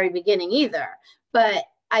way in the very beginning either. But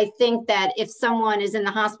I think that if someone is in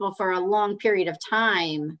the hospital for a long period of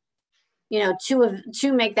time,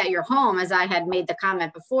 to make that your home, as I had made the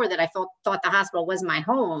comment before, that I thought the hospital was my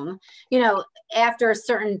home, after a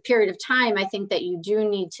certain period of time, I think that you do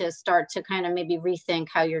need to start to kind of maybe rethink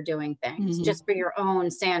how you're doing things, just for your own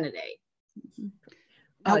sanity.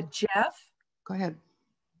 Jeff? Go ahead.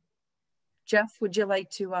 Jeff, would you like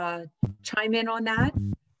to chime in on that?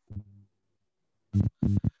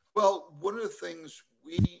 Well, one of the things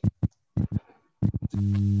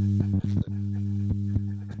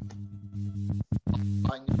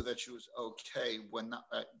I knew that she was okay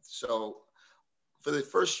so for the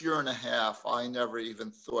first year and a half, I never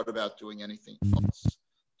even thought about doing anything else,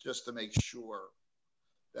 just to make sure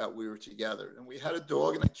that we were together. And we had a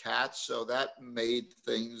dog and a cat, so that made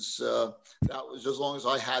things, that was as long as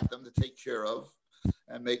I had them to take care of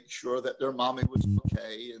and make sure that their mommy was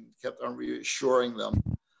okay, and kept on reassuring them.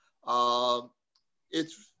 It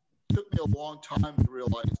took me a long time to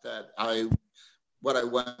realize that what I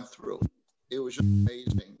went through. It was just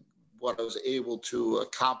amazing what I was able to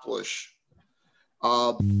accomplish.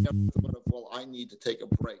 Never thought of, well, I need to take a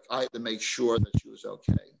break. I had to make sure that she was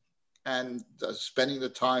okay. And spending the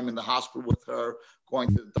time in the hospital with her,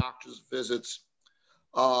 going to the doctor's visits,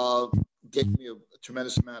 gave me a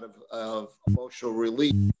tremendous amount of emotional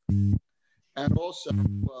relief. And also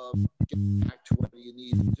getting back to what you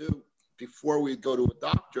need to do. Before we go to a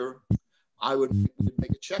doctor, I would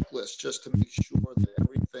make a checklist just to make sure that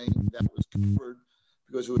everything that was covered,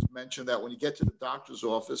 because it was mentioned that when you get to the doctor's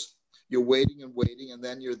office, you're waiting and waiting, and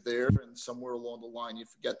then you're there, and somewhere along the line you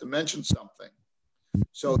forget to mention something.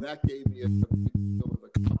 So that gave me a feel of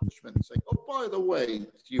accomplishment. It's like, oh, by the way,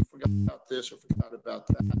 you forgot about this or forgot about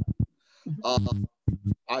that.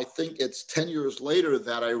 I think it's 10 years later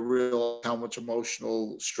that I realized how much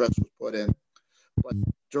emotional stress was put in. But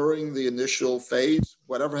during the initial phase,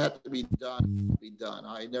 whatever had to be done, be done.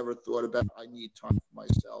 I never thought about, I need time for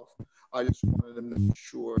myself. I just wanted to make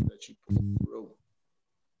sure that she pulled through.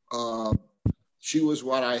 She was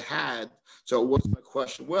what I had. So it wasn't a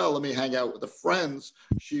question, well, let me hang out with the friends.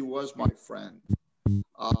 She was my friend. And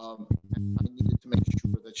I needed to make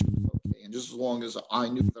sure that she was okay. And just as long as I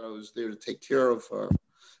knew that I was there to take care of her,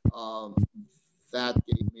 that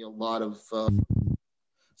gave me a lot of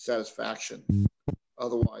satisfaction.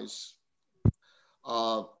 Otherwise,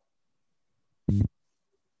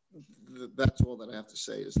 that's all that I have to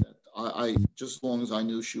say, is that I just as long as I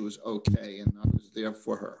knew she was okay and I was there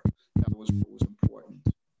for her, that was what was important.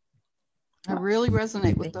 I really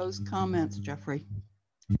resonate with those comments, Jeffrey.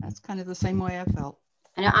 That's kind of the same way I felt.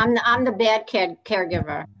 I know I'm the bad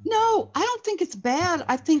caregiver. No, I don't think it's bad.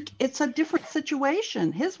 I think it's a different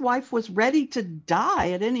situation. His wife was ready to die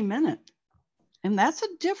at any minute. And that's a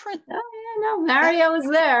different. Oh, yeah, no, Mario was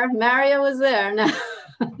there. Mario was there. No.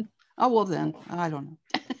 Oh, well, then, I don't know.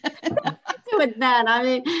 Do it then. I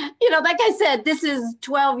mean, like I said, this is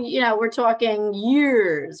 12, we're talking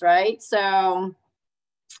years, right? So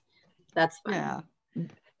that's fine. Yeah.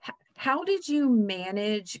 How did you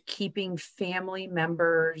manage keeping family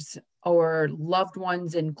members or loved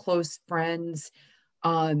ones and close friends?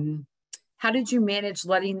 How did you manage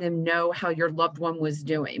letting them know how your loved one was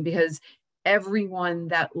doing? Because everyone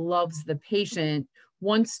that loves the patient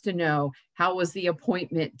wants to know, how was the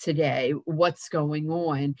appointment today? What's going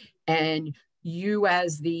on? And you,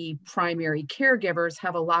 as the primary caregivers,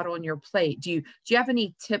 have a lot on your plate. Do you have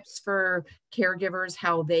any tips for caregivers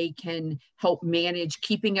how they can help manage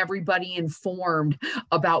keeping everybody informed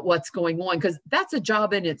about what's going on? Because that's a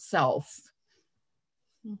job in itself.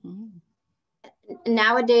 Mm-hmm.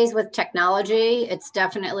 Nowadays with technology, it's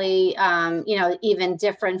definitely, you know, even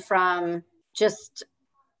different from just,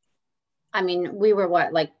 I mean, we were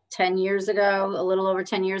what, like 10 years ago, a little over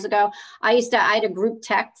 10 years ago. I had a group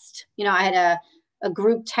text, you know, I had a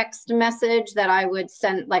group text message that I would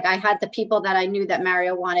send. Like I had the people that I knew that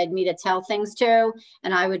Mario wanted me to tell things to,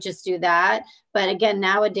 and I would just do that. But again,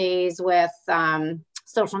 nowadays with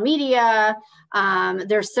social media,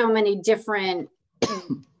 there's so many different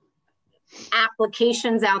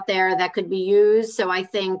applications out there that could be used. So I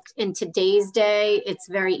think in today's day, it's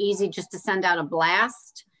very easy just to send out a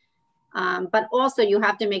blast. But also you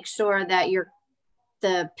have to make sure that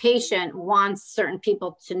the patient wants certain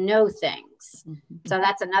people to know things. Mm-hmm. So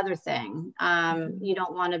that's another thing. You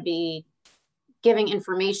don't want to be giving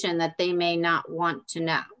information that they may not want to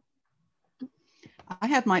know. I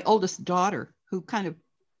had my oldest daughter who kind of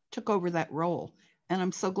took over that role, and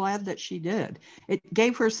I'm so glad that she did. It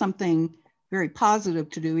gave her something very positive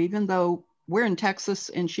to do, even though we're in Texas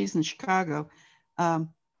and she's in Chicago.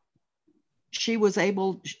 She was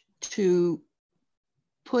able to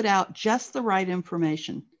put out just the right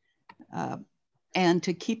information and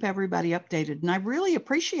to keep everybody updated. And I really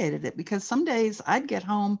appreciated it, because some days I'd get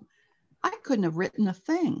home, I couldn't have written a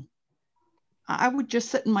thing. I would just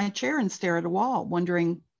sit in my chair and stare at a wall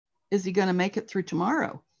wondering, is he going to make it through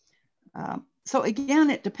tomorrow? So again,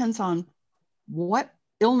 it depends on what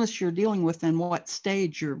illness you're dealing with and what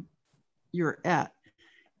stage you're at.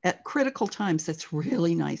 At critical times, it's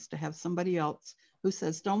really nice to have somebody else who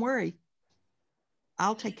says, don't worry,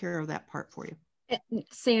 I'll take care of that part for you.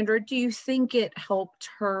 Sandra, do you think it helped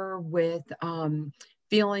her with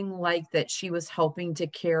feeling like that she was helping to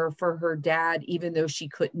care for her dad, even though she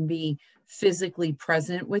couldn't be physically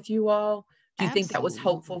present with you all? Do you think that was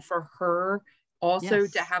helpful for her also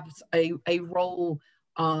to have a role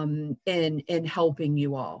in helping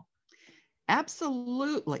you all?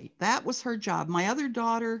 Absolutely. That was her job. My other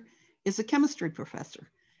daughter is a chemistry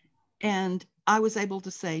professor, and I was able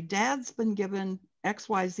to say, Dad's been given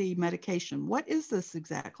XYZ medication. What is this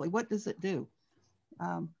exactly? What does it do?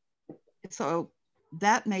 So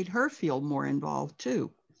that made her feel more involved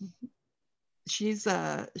too. She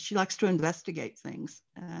likes to investigate things,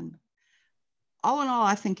 and all in all,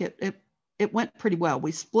 I think it went pretty well.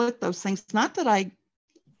 We split those things. Not that I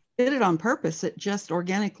did it on purpose; it just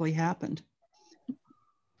organically happened.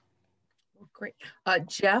 Well, great.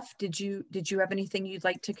 Jeff, did you have anything you'd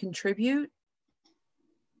like to contribute?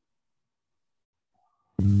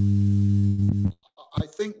 I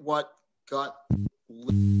think what got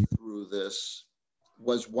Lee through this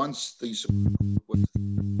was once the support was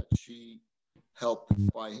that she helped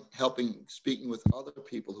by speaking with other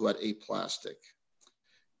people who had aplastic.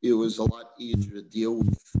 It was a lot easier to deal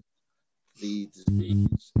with the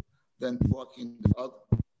disease than talking to other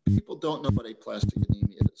people. Don't know what aplastic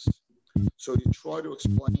anemia is. So you try to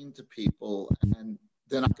explain to people and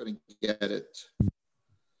they're not going to get it.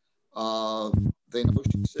 They know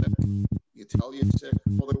she's sick. You tell you're sick.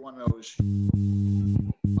 All they want to know is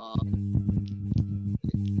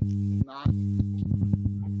not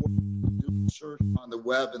do search on the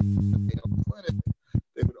web and the Mayo Clinic.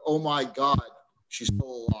 They would, oh my God, she's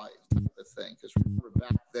still alive, type of thing. Because remember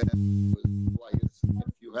back then, it was like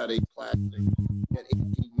if you had aplastic, you had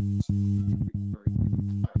 18 months.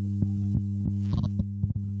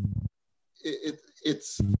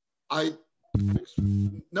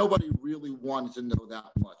 Nobody really wanted to know that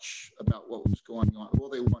much about what was going on. All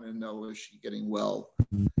they wanted to know is she getting well.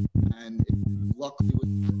 And luckily, with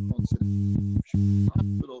the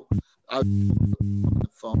hospital, I was on the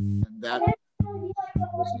phone, and that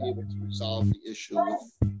wasn't able to resolve the issue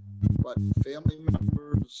with. But family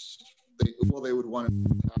members, they would want to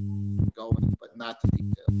know how it's going, but not the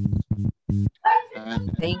details.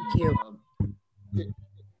 And, thank you.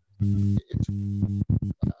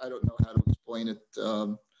 I don't know how to explain it.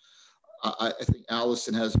 I think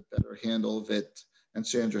Allison has a better handle of it, and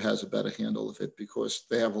Sandra has a better handle of it because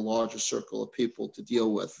they have a larger circle of people to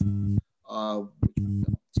deal with.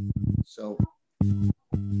 So,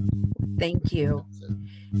 thank you.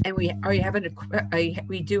 And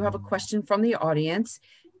we do have a question from the audience.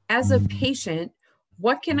 As a patient,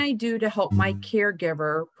 what can I do to help my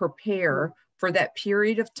caregiver prepare for that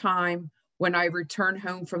period of time when I return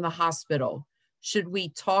home from the hospital? Should we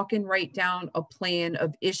talk and write down a plan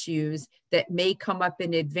of issues that may come up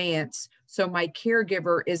in advance so my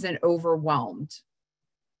caregiver isn't overwhelmed?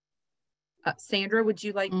 Sandra, would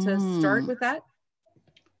you like to start with that?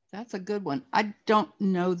 That's a good one. I don't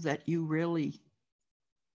know that you really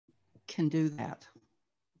can do that.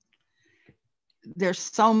 There's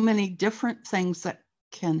so many different things that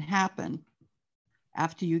can happen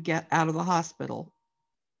after you get out of the hospital.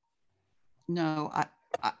 No,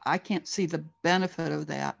 I can't see the benefit of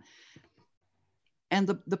that. And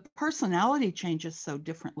the personality changes so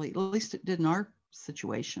differently, at least it did in our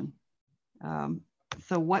situation.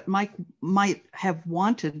 So what Mike might have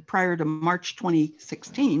wanted prior to March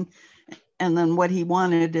 2016, and then what he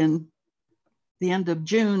wanted in the end of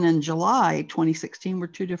June and July 2016 were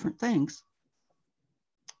two different things.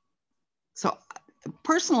 So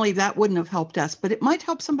personally, that wouldn't have helped us, but it might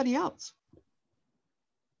help somebody else.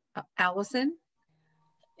 Allison?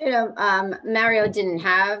 Mario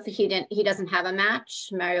he doesn't have a match.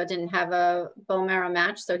 Mario didn't have a bone marrow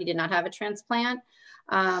match, so he did not have a transplant.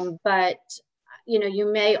 But,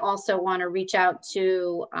 you may also want to reach out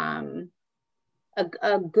to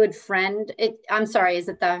a good friend. I'm sorry, is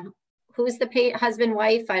it who's the husband,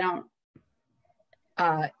 wife? I don't.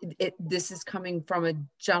 This is coming from a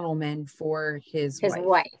gentleman for his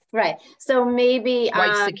wife. Right. So maybe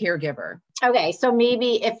wife's the caregiver. Okay. So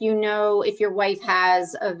maybe if your wife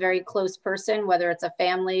has a very close person, whether it's a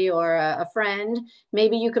family or a friend,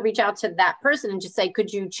 maybe you could reach out to that person and just say,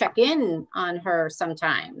 could you check in on her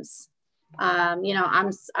sometimes?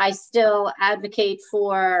 I still advocate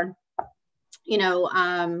for,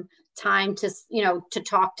 time to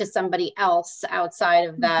talk to somebody else outside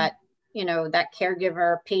of that, that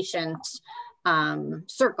caregiver patient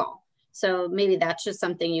circle. So maybe that's just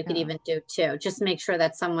something you could even do too. Just make sure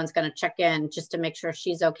that someone's going to check in just to make sure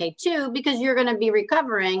she's okay too, because you're going to be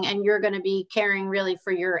recovering and you're going to be caring really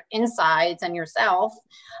for your insides and yourself.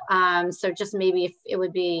 So just maybe if it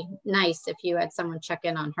would be nice if you had someone check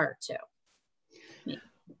in on her too.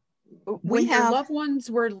 When your loved ones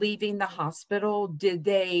were leaving the hospital, did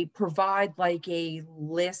they provide like a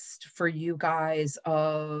list for you guys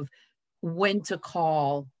of when to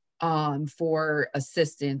call for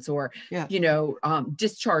assistance or,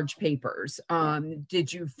 discharge papers?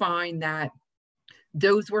 Did you find that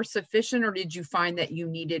those were sufficient, or did you find that you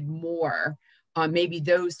needed more? Maybe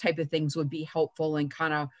those type of things would be helpful in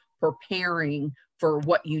kind of preparing for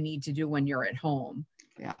what you need to do when you're at home.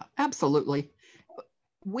 Yeah, absolutely.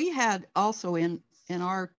 We had also in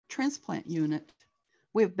our transplant unit,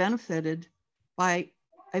 we have benefited by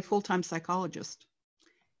a full-time psychologist.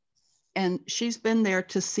 And she's been there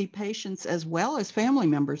to see patients as well as family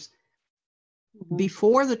members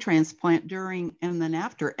before the transplant, during, and then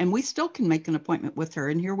after. And we still can make an appointment with her.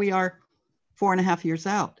 And here we are 4.5 years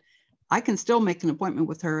out. I can still make an appointment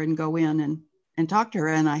with her and go in and talk to her,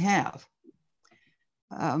 and I have.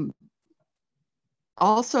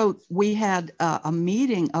 Also, we had a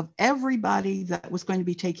meeting of everybody that was going to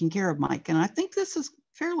be taking care of Mike. And I think this is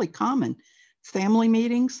fairly common. Family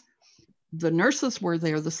meetings, the nurses were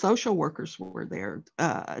there, the social workers were there,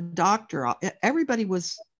 a doctor, everybody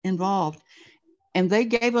was involved. And they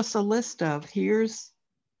gave us a list of here's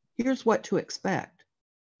what to expect.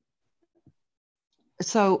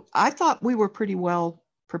 So I thought we were pretty well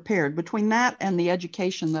prepared between that and the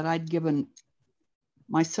education that I'd given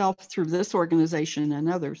myself through this organization and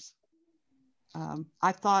others.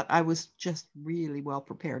 I thought I was just really well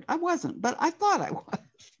prepared. I wasn't, but I thought I was.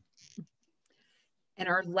 And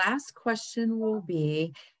our last question will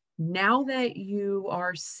be, now that you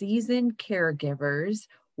are seasoned caregivers,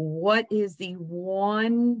 what is the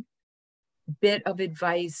one bit of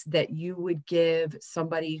advice that you would give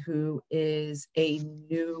somebody who is a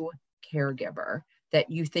new caregiver that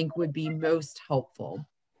you think would be most helpful?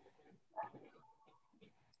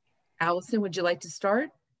 Allison, would you like to start?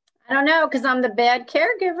 I don't know, because I'm the bad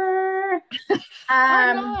caregiver.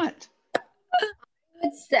 Why not? I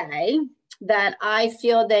would say that I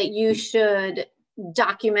feel that you should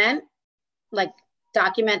document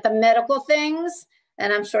the medical things.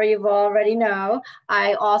 And I'm sure you've already know.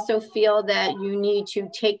 I also feel that you need to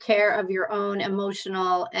take care of your own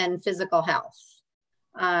emotional and physical health.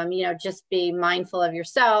 Just be mindful of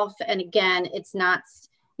yourself. And again, it's not,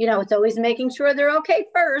 it's always making sure they're okay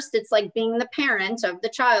first. It's like being the parent of the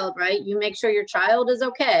child, right? You make sure your child is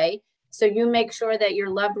okay. So you make sure that your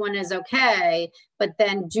loved one is okay, but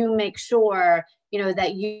then do make sure,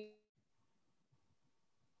 that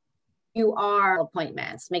you are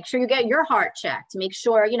appointments. Make sure you get your heart checked. Make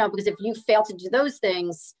sure, because if you fail to do those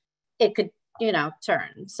things, it could,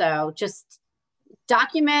 turn. So just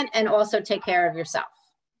document and also take care of yourself.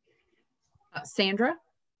 Sandra?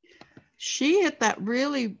 She hit that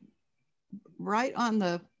really right on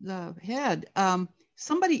the head.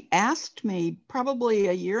 Somebody asked me probably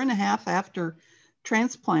 1.5 years after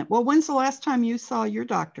transplant, well, when's the last time you saw your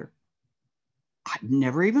doctor? It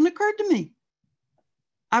never even occurred to me.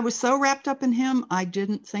 I was so wrapped up in him, I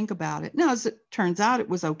didn't think about it. Now, as it turns out, it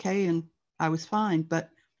was okay and I was fine. But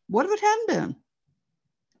what if it hadn't been?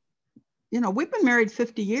 you know, we've been married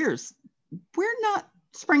 50 years. We're not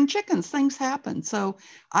spring chickens. Things happen. So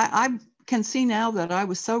I can see now that I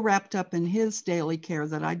was so wrapped up in his daily care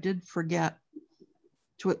that I did forget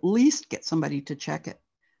to at least get somebody to check it.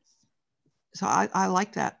 So I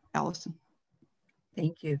like that, Allison.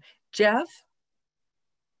 Thank you. Jeff?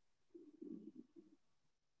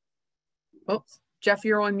 Oops, Jeff,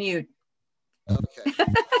 you're on mute. Okay.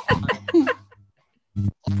 I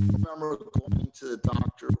remember going to the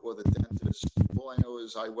doctor or the dentist. All I know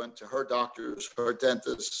is I went to her doctors, her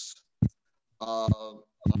dentist. I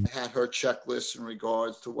had her checklist in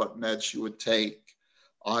regards to what meds she would take.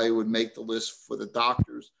 I would make the list for the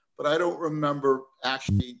doctors, but I don't remember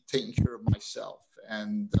actually taking care of myself.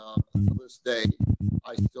 And to this day,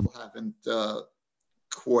 I still haven't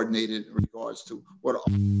coordinated in regards to what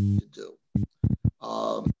I need to do.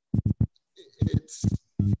 It's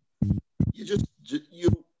you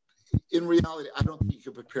in reality, I don't think you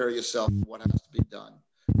can prepare yourself for what has to be done,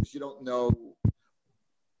 because you don't know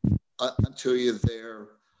until you're there.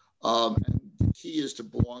 And the key is to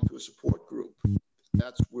belong to a support group.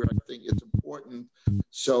 That's where I think it's important,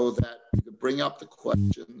 so that you can bring up the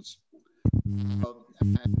questions, and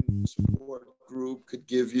the support group could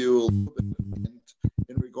give you a little bit of hint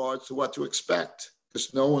in regards to what to expect,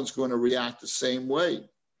 because no one's going to react the same way.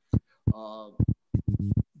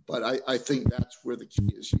 But I think that's where the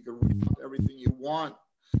key is. You can read up everything you want,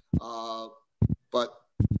 but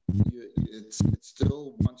it's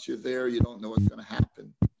still, once you're there, you don't know what's going to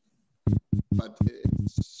happen. But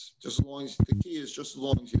it's just as long as, the key is just as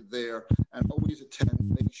long as you're there, and always attend,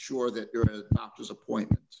 make sure that you're at a doctor's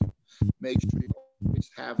appointment. Make sure you always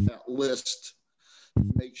have that list.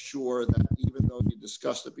 Make sure that even though you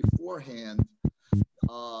discussed it beforehand,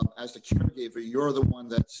 as the caregiver, you're the one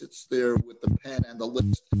that sits there with the pen and the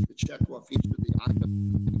list to check off each of the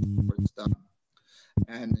items before it's done.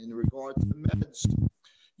 And in regard to the meds,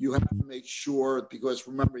 you have to make sure, because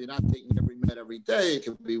remember, you're not taking every med every day. It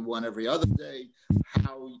could be one every other day.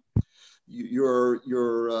 How your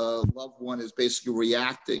loved one is basically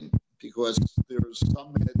reacting, because there's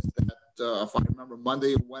some meds that, if I remember,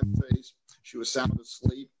 Monday and Wednesdays, she was sound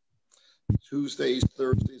asleep. Tuesdays,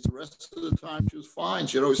 Thursdays, the rest of the time she was fine.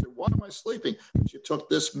 She'd always say, "Why am I sleeping?" But you took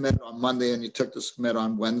this med on Monday and you took this med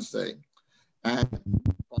on Wednesday. And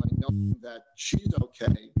by knowing that she's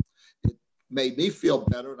okay, it made me feel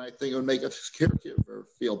better, and I think it would make a caregiver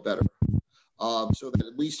feel better. So that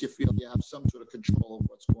at least you feel you have some sort of control of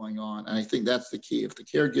what's going on. And I think that's the key. If the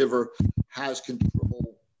caregiver has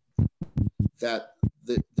control, that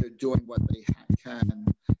they're doing what they can,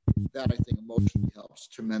 that I think emotionally helps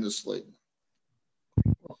tremendously.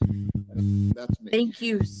 That's me. Thank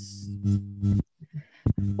you.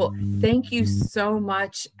 Well, thank you so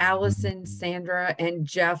much, Allison, Sandra, and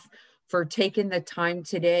Jeff, for taking the time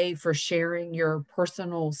today, for sharing your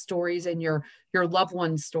personal stories and your loved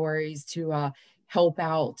ones' stories to help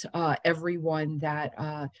out everyone that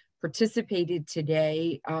participated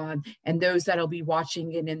today, and those that'll be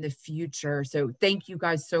watching it in the future. So thank you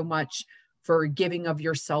guys so much for giving of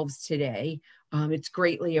yourselves today. It's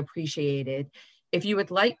greatly appreciated. If you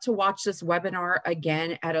would like to watch this webinar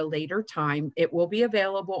again at a later time, it will be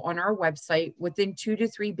available on our website within 2 to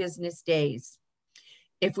 3 business days.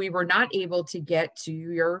 If we were not able to get to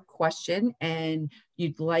your question and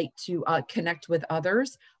you'd like to connect with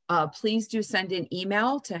others, please do send an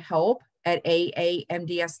email to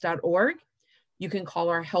help@aamds.org. You can call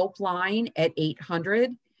our helpline at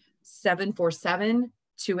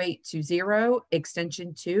 800-747-2820,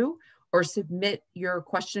 extension 2, or submit your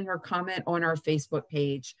question or comment on our Facebook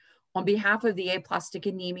page. On behalf of the Aplastic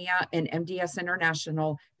Anemia and MDS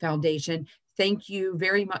International Foundation, thank you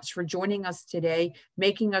very much for joining us today,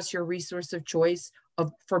 making us your resource of choice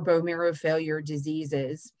for bone marrow failure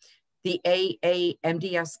diseases. The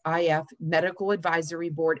AAMDSIF Medical Advisory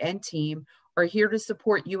Board and team are here to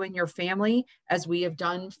support you and your family, as we have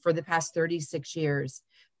done for the past 36 years.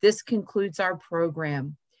 This concludes our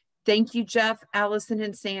program. Thank you, Jeff, Allison,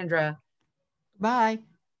 and Sandra. Bye.